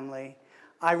non-educated family,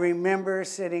 I remember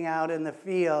sitting out in the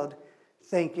field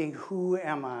thinking, who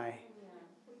am I?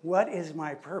 What is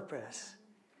my purpose?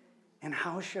 And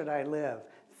how should I live?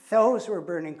 Those were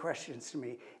burning questions to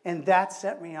me. And that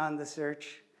set me on the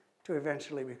search to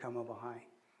eventually become a Baha'i.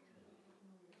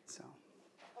 So.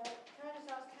 Can I just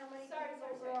ask how many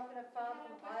people grew up in a farm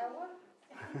from Iowa?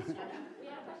 We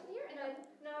have a question here, and then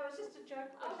No, it's just a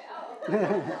joke okay.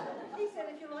 question. He said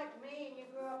if you're like me and you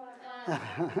grew up on a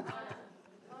farm.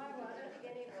 Iowa, I don't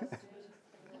think any of us did.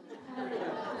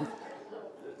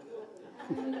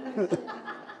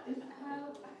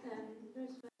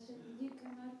 First question, did you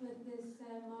come up with this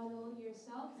model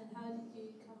yourself, and how did you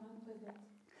come up with it?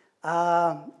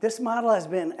 This model has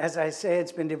been, as I say,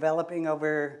 it's been developing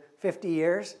over 50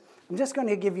 years. I'm just going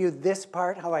to give you this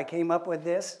part, how I came up with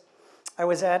this. I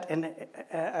was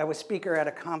speaker at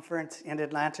a conference in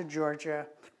Atlanta, Georgia,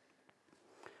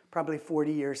 probably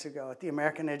 40 years ago at the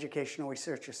American Educational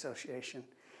Research Association.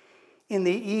 In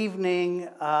the evening,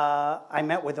 I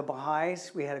met with the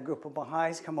Baha'is. We had a group of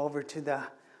Baha'is come over to the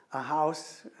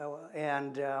house,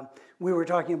 and we were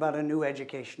talking about a new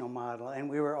educational model, and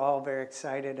we were all very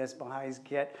excited, as Baha'is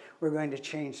get. We're going to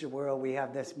change the world. We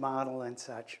have this model and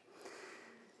such.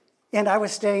 And I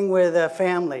was staying with a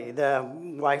family. The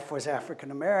wife was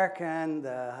African-American.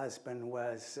 The husband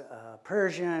was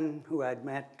Persian, who I'd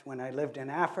met when I lived in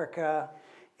Africa.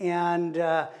 And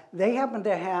they happened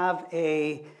to have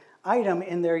an item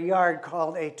in their yard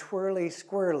called a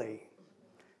twirly-squirly.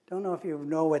 Don't know if you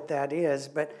know what that is,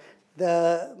 but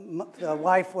the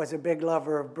wife was a big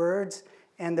lover of birds,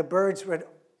 and the birds would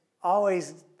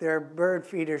always, their bird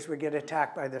feeders would get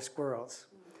attacked by the squirrels.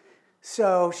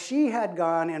 So she had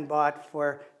gone and bought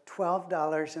for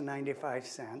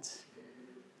 $12.95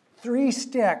 3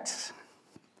 sticks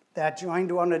that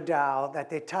joined on a dowel that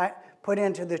they put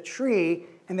into the tree,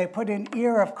 and they put an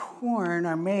ear of corn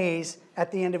or maize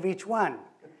at the end of each one.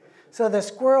 So the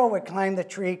squirrel would climb the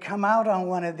tree, come out on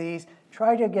one of these,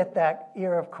 try to get that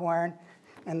ear of corn,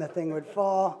 and the thing would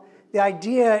fall. The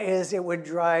idea is it would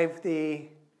drive the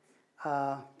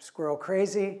squirrel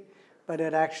crazy, but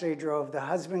it actually drove the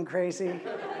husband crazy.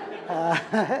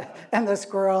 And the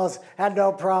squirrels had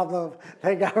no problem.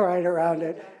 They got right around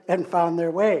it and found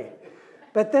their way.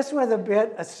 But this was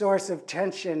a source of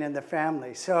tension in the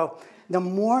family. So the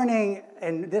morning,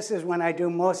 and this is when I do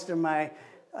most of my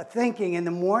thinking, in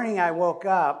the morning I woke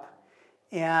up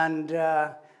and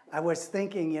I was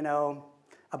thinking,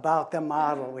 about the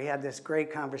model. We had this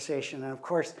great conversation. And of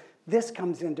course, this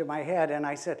comes into my head. And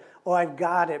I said, oh, I've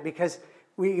got it. Because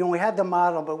we had the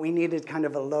model, but we needed kind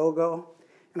of a logo.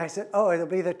 And I said, oh, it'll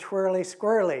be the twirly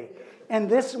squirly. And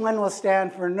this one will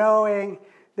stand for knowing,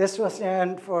 this will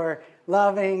stand for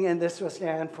loving, and this will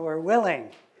stand for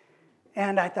willing.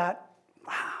 And I thought,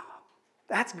 wow,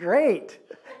 that's great.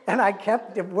 And I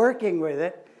kept working with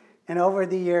it. And over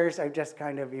the years, I've just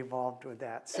kind of evolved with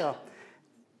that. So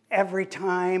every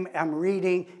time I'm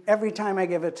reading, every time I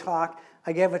give a talk,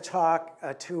 I gave a talk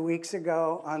 2 weeks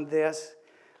ago on this.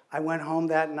 I went home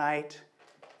that night,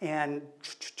 and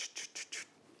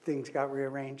things got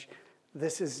rearranged.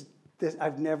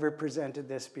 I've never presented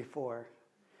this before.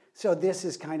 So this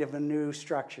is kind of a new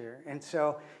structure. And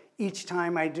so each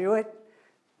time I do it,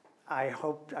 I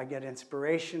hope I get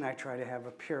inspiration. I try to have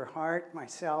a pure heart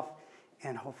myself,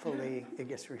 and hopefully it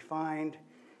gets refined.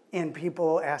 And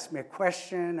people ask me a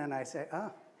question, and I say,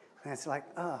 oh. And it's like,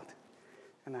 oh.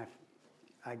 And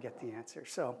I get the answer.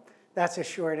 So that's a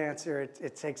short answer.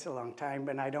 It takes a long time,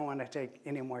 but I don't want to take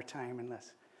any more time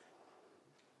unless.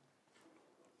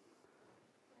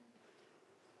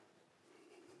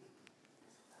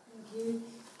 Thank you.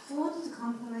 I wanted to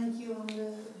compliment you on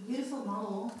the beautiful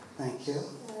model. Thank you.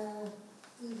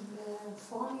 The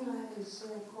formula is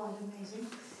quite amazing.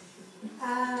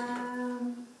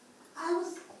 I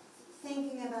was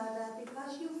thinking about that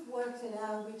because you've worked it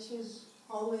out, which is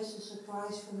always a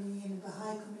surprise for me in the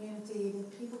Baha'i community,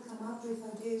 that people come up with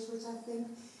ideas which I think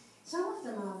some of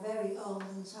them are very old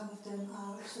and some of them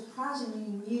are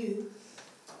surprisingly new.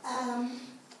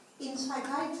 In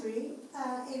psychiatry,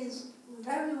 it is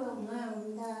very well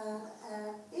known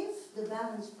that if the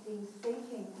balance between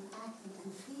thinking and acting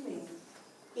and feeling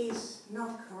is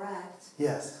not correct,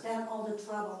 Yes. then all the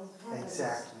trouble happens.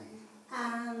 Exactly.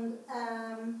 And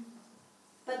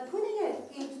but putting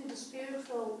it into the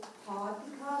spiritual part,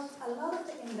 because a lot of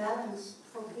the imbalance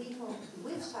for people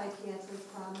with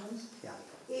psychiatric problems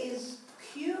is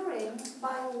curing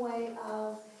by way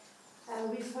of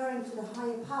referring to the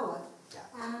higher power.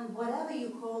 And whatever you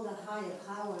call that higher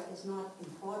power is not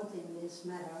important in this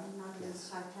matter, not in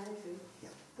psychiatry.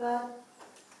 But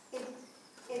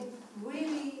it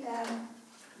really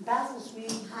baffles me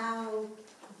how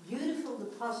beautiful the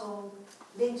puzzle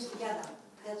links together.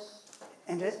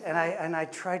 And I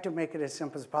try to make it as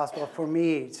simple as possible for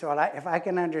me. So if I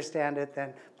can understand it,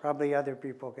 then probably other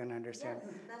people can understand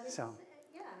it. So.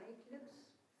 Yeah, it looks.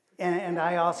 And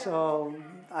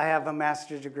I have a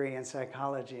master's degree in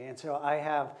psychology, and so I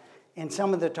have, in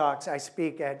some of the talks, I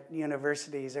speak at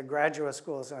universities, at graduate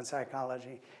schools on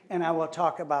psychology, and I will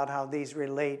talk about how these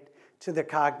relate to the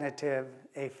cognitive,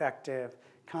 affective,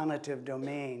 conative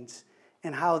domains,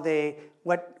 and how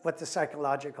what the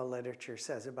psychological literature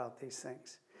says about these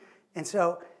things. And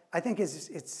so I think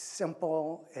it's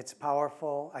simple, it's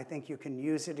powerful, I think you can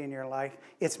use it in your life.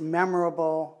 It's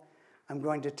memorable. I'm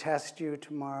going to test you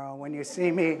tomorrow. When you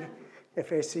see me,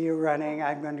 if I see you running,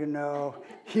 I'm going to know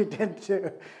you did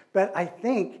too. But I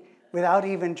think without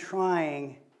even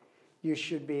trying, you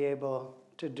should be able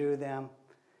to do them.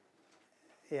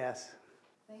 Yes.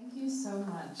 Thank you so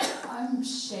much. I'm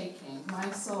shaking.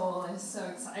 My soul is so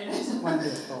excited.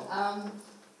 Wonderful.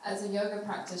 As a yoga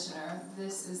practitioner,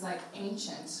 this is like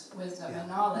ancient wisdom and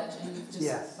knowledge, and you've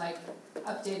just like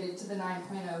updated to the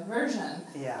 9.0 version,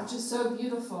 which is so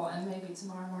beautiful. And maybe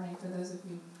tomorrow morning, for those of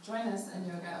you who join us in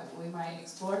yoga, we might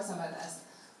explore some of this.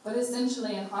 But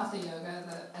essentially, in Hatha yoga,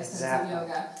 the essence of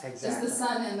yoga is the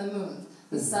sun and the moon.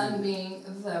 The sun being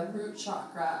the root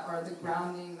chakra, or the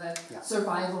grounding, the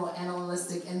survival,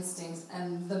 animalistic instincts,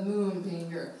 and the moon being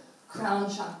your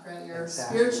crown chakra, your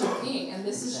spiritual being. And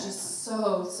this is just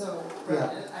so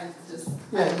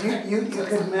brilliant. You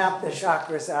could map the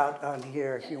chakras out on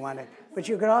here if you wanted. But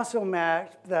you could also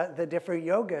map the different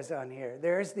yogas on here.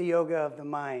 There's the yoga of the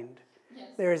mind.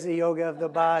 There's the yoga of the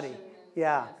body.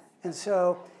 And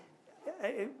so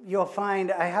you'll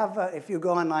find, I have, if you go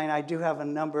online, I do have a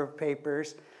number of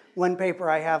papers. One paper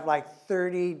I have like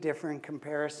 30 different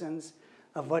comparisons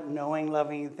of what knowing,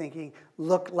 loving, and thinking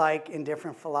look like in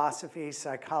different philosophies,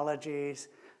 psychologies,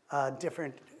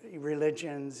 different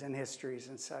religions and histories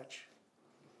and such.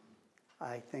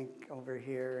 I think over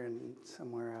here and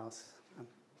somewhere else.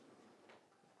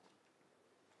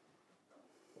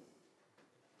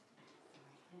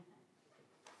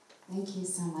 Thank you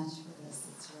so much for this.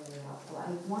 It's really helpful.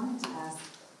 I wanted to ask,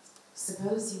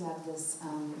 suppose you have this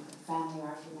family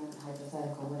argument,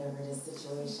 hypothetical, whatever it is,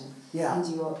 situation, and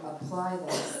you apply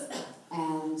this,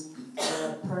 and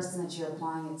the person that you're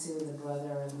applying it to, the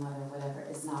brother or the mother, whatever,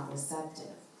 is not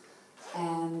receptive.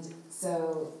 And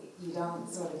so you don't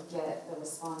sort of get the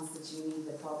response that you need.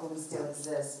 The problem still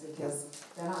exists because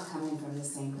they're not coming from the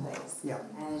same place.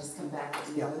 And they just come back at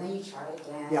you, and then you try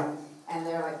again. And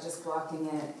they're like just blocking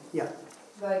it.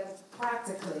 Like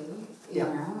practically, you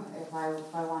know, if I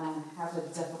want to have a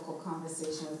difficult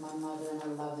conversation with my mother in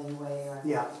a loving way, or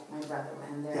my brother,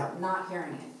 and they're not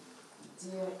hearing it. Do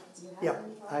you have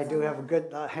any thoughts? I do have a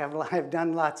good. I've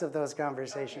done lots of those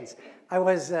conversations. I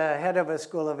was head of a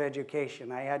school of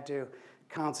education. I had to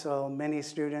counsel many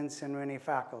students and many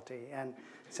faculty, and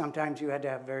sometimes you had to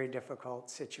have very difficult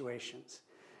situations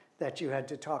that you had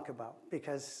to talk about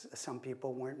because some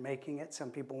people weren't making it,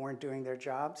 some people weren't doing their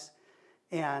jobs.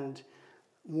 And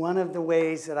one of the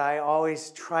ways that I always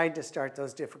tried to start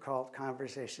those difficult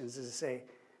conversations is to say,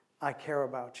 I care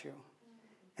about you.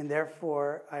 And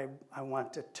therefore, I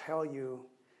want to tell you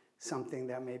something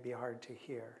that may be hard to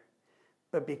hear.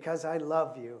 But because I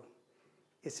love you,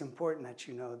 it's important that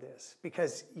you know this,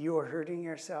 because you are hurting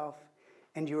yourself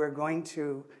and you are going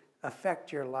to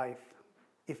affect your life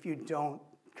if you don't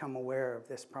become aware of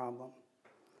this problem.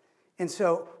 And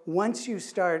so once you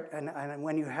start, and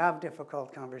when you have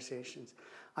difficult conversations,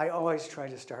 I always try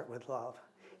to start with love.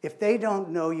 If they don't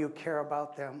know you care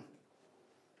about them,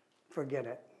 forget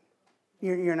it.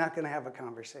 you're not going to have a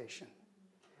conversation.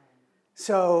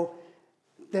 So,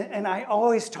 and I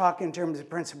always talk in terms of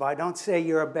principle. I don't say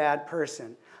you're a bad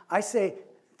person. I say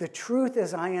the truth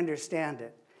as I understand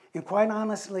it. And quite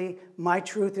honestly, my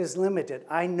truth is limited.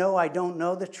 I know I don't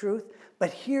know the truth,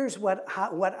 but here's what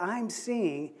I'm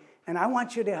seeing, and I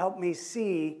want you to help me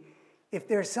see if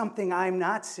there's something I'm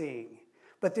not seeing.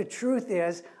 But the truth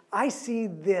is, I see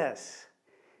this.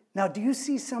 Now, do you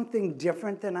see something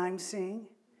different than I'm seeing?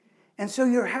 And so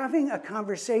you're having a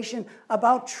conversation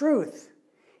about truth.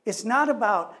 It's not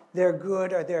about they're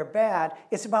good or they're bad.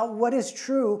 It's about what is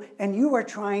true, and you are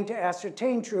trying to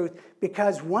ascertain truth,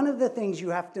 because one of the things you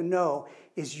have to know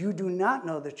is you do not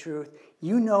know the truth.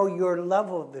 You know your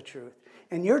level of the truth.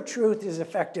 And your truth is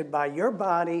affected by your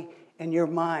body and your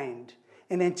mind.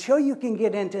 And until you can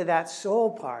get into that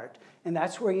soul part, and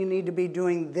that's where you need to be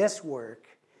doing this work,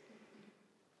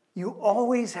 you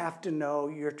always have to know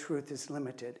your truth is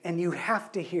limited, and you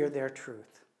have to hear their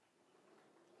truth.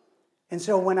 And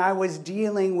so when I was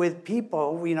dealing with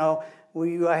people, you know,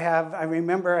 I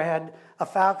remember I had a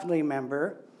faculty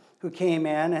member who came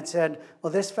in and said,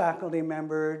 well, this faculty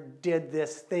member did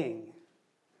this thing.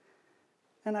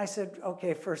 And I said,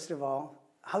 okay, first of all,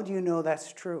 how do you know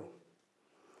that's true?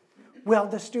 Well,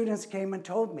 the students came and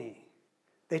told me.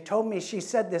 They told me she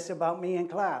said this about me in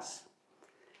class.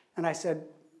 And I said,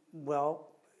 well,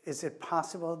 is it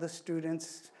possible the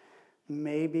students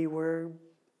maybe were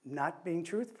not being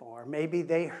truthful, or maybe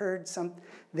they heard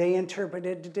they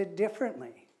interpreted it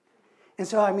differently? And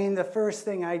so, I mean, the first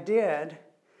thing I did,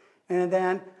 and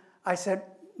then I said,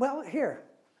 well, here,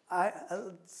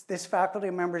 this faculty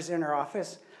member's in her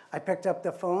office. I picked up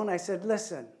the phone. I said,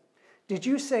 listen, did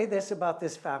you say this about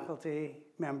this faculty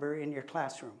member in your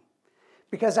classroom?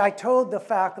 Because I told the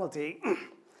faculty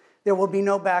there will be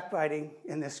no backbiting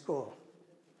in this school.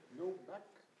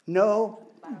 No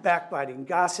backbiting,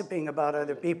 gossiping about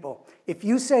other people. If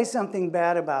you say something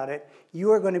bad about it,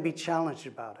 you are going to be challenged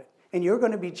about it. And you're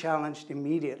going to be challenged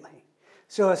immediately.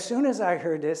 So as soon as I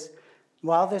heard this,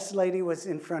 while this lady was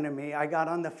in front of me, I got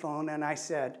on the phone and I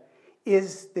said,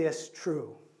 is this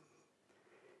true?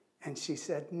 And she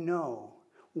said, no.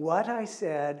 What I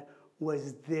said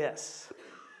was this.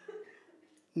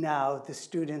 Now, the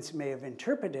students may have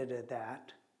interpreted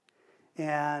that,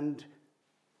 and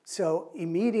so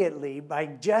immediately, by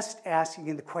just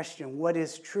asking the question, what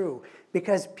is true?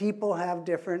 Because people have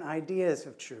different ideas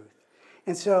of truth.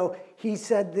 And so he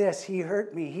said this, he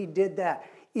hurt me, he did that.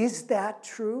 Is that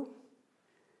true?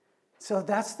 So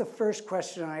that's the first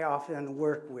question I often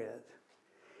work with.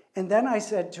 And then I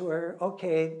said to her,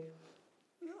 okay,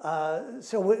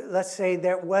 so let's say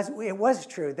it was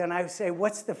true. Then I would say,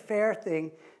 what's the fair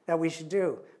thing that we should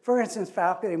do? For instance,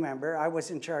 faculty member, I was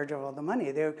in charge of all the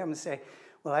money. They would come and say,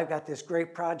 well, I've got this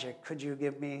great project. Could you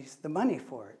give me the money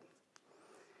for it?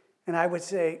 And I would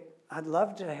say, I'd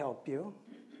love to help you.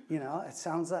 You know, it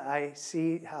sounds like I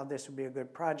see how this would be a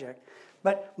good project.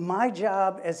 But my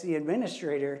job as the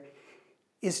administrator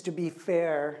is to be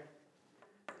fair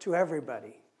to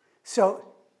everybody. So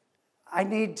I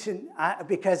need to,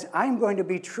 because I'm going to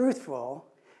be truthful,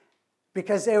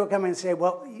 because they will come and say,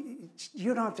 well,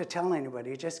 you don't have to tell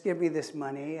anybody. Just give me this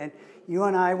money, and you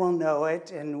and I will know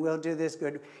it, and we'll do this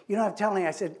good. You don't have to tell me.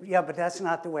 I said, yeah, but that's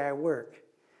not the way I work.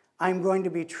 I'm going to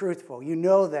be truthful. You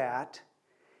know that.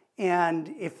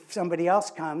 And if somebody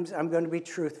else comes, I'm going to be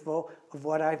truthful of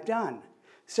what I've done.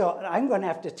 So I'm going to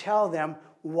have to tell them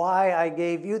why I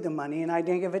gave you the money and I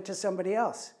didn't give it to somebody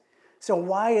else. So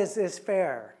why is this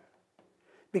fair?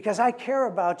 Because I care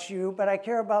about you, but I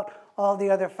care about all the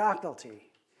other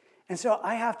faculty. And so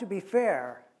I have to be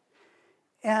fair.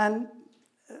 And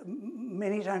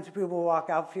many times people walk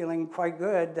out feeling quite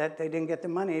good that they didn't get the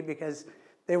money because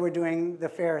they were doing the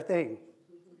fair thing.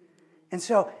 And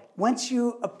so once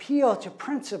you appeal to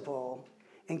principle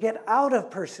and get out of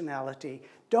personality,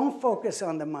 don't focus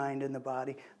on the mind and the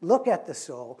body. Look at the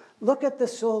soul. Look at the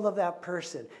soul of that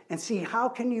person and see how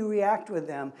can you react with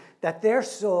them that their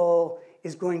soul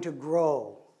is going to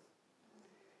grow.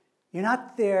 You're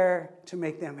not there to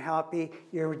make them happy.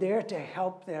 You're there to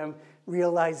help them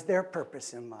realize their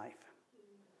purpose in life.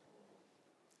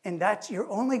 And that's you're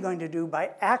only going to do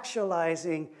by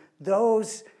actualizing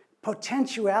those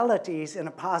potentialities in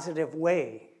a positive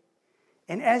way.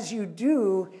 And as you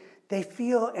do, they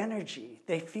feel energy,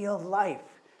 they feel life,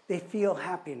 they feel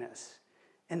happiness,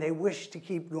 and they wish to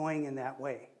keep going in that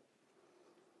way.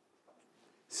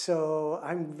 So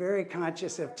I'm very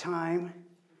conscious of time.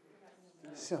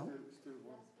 So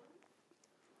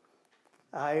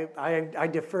I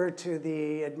defer to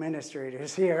the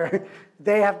administrators here.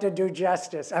 They have to do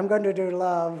justice. I'm going to do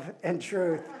love and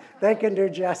truth. They can do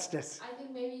justice. I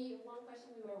think maybe one question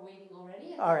we were waiting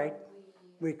already. All right,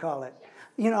 we call it.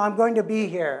 You know, I'm going to be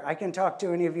here. I can talk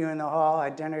to any of you in the hall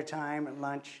at dinner time, at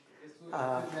lunch.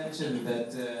 I mentioned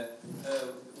that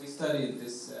we studied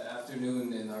this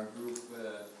afternoon in our group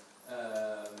the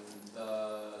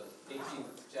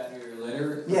 18th January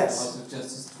letter, yes. House of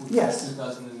Justice, yes.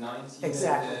 2019,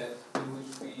 exactly. In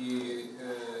which we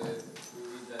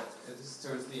read that this is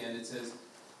towards the end. It says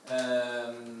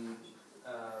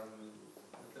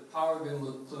the power of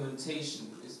implementation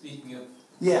is speaking of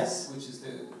yes, which is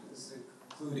the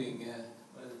concluding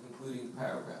one of the concluding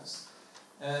paragraphs.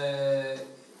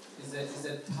 Is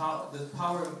that the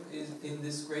power is in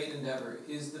this great endeavor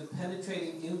is the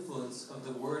penetrating influence of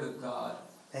the Word of God.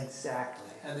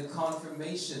 Exactly. And the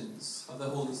confirmations of the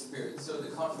Holy Spirit. So the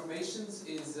confirmations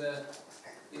is the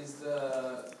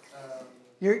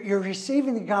You're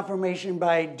receiving the confirmation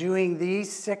by doing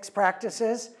these 6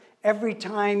 practices. Every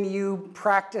time you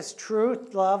practice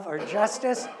truth, love, or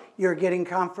justice, you're getting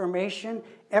confirmation.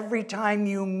 Every time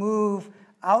you move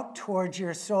out towards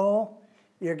your soul,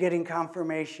 you're getting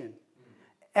confirmation.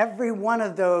 Every one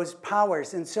of those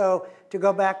powers. And so, to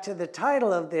go back to the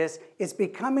title of this, it's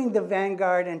becoming the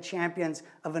vanguard and champions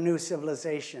of a new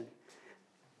civilization.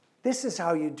 This is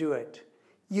how you do it.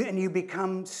 You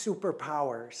become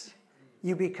superpowers.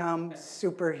 You become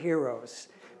superheroes.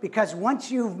 Because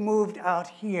once you've moved out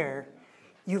here,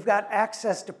 you've got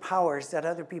access to powers that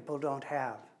other people don't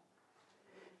have.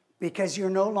 Because you're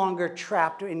no longer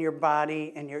trapped in your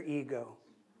body and your ego.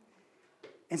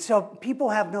 And so people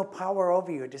have no power over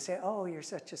you to say, oh, you're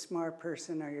such a smart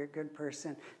person, or you're a good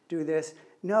person, do this.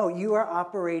 No, you are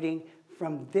operating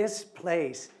from this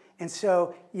place. And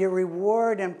so your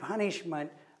reward and punishment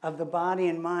of the body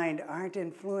and mind aren't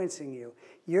influencing you.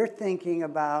 You're thinking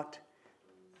about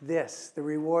this, the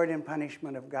reward and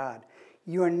punishment of God.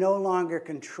 You are no longer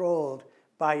controlled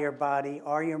by your body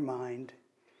or your mind.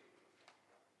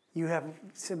 You have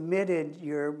submitted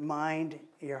your mind,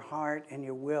 your heart, and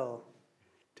your will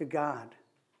to God.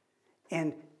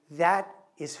 And that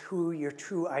is who your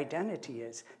true identity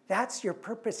is. That's your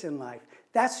purpose in life.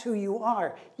 That's who you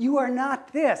are. You are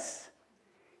not this.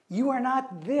 You are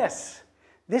not this.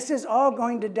 This is all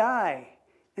going to die.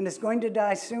 And it's going to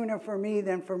die sooner for me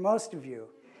than for most of you.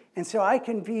 And so I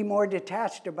can be more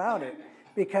detached about it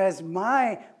because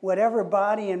my whatever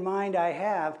body and mind I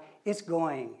have, it's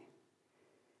going.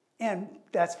 And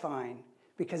that's fine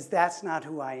because that's not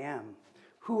who I am.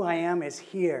 Who I am is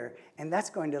here, and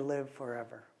that's going to live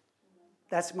forever.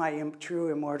 That's my true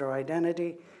immortal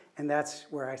identity, and that's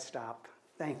where I stop.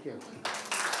 Thank you.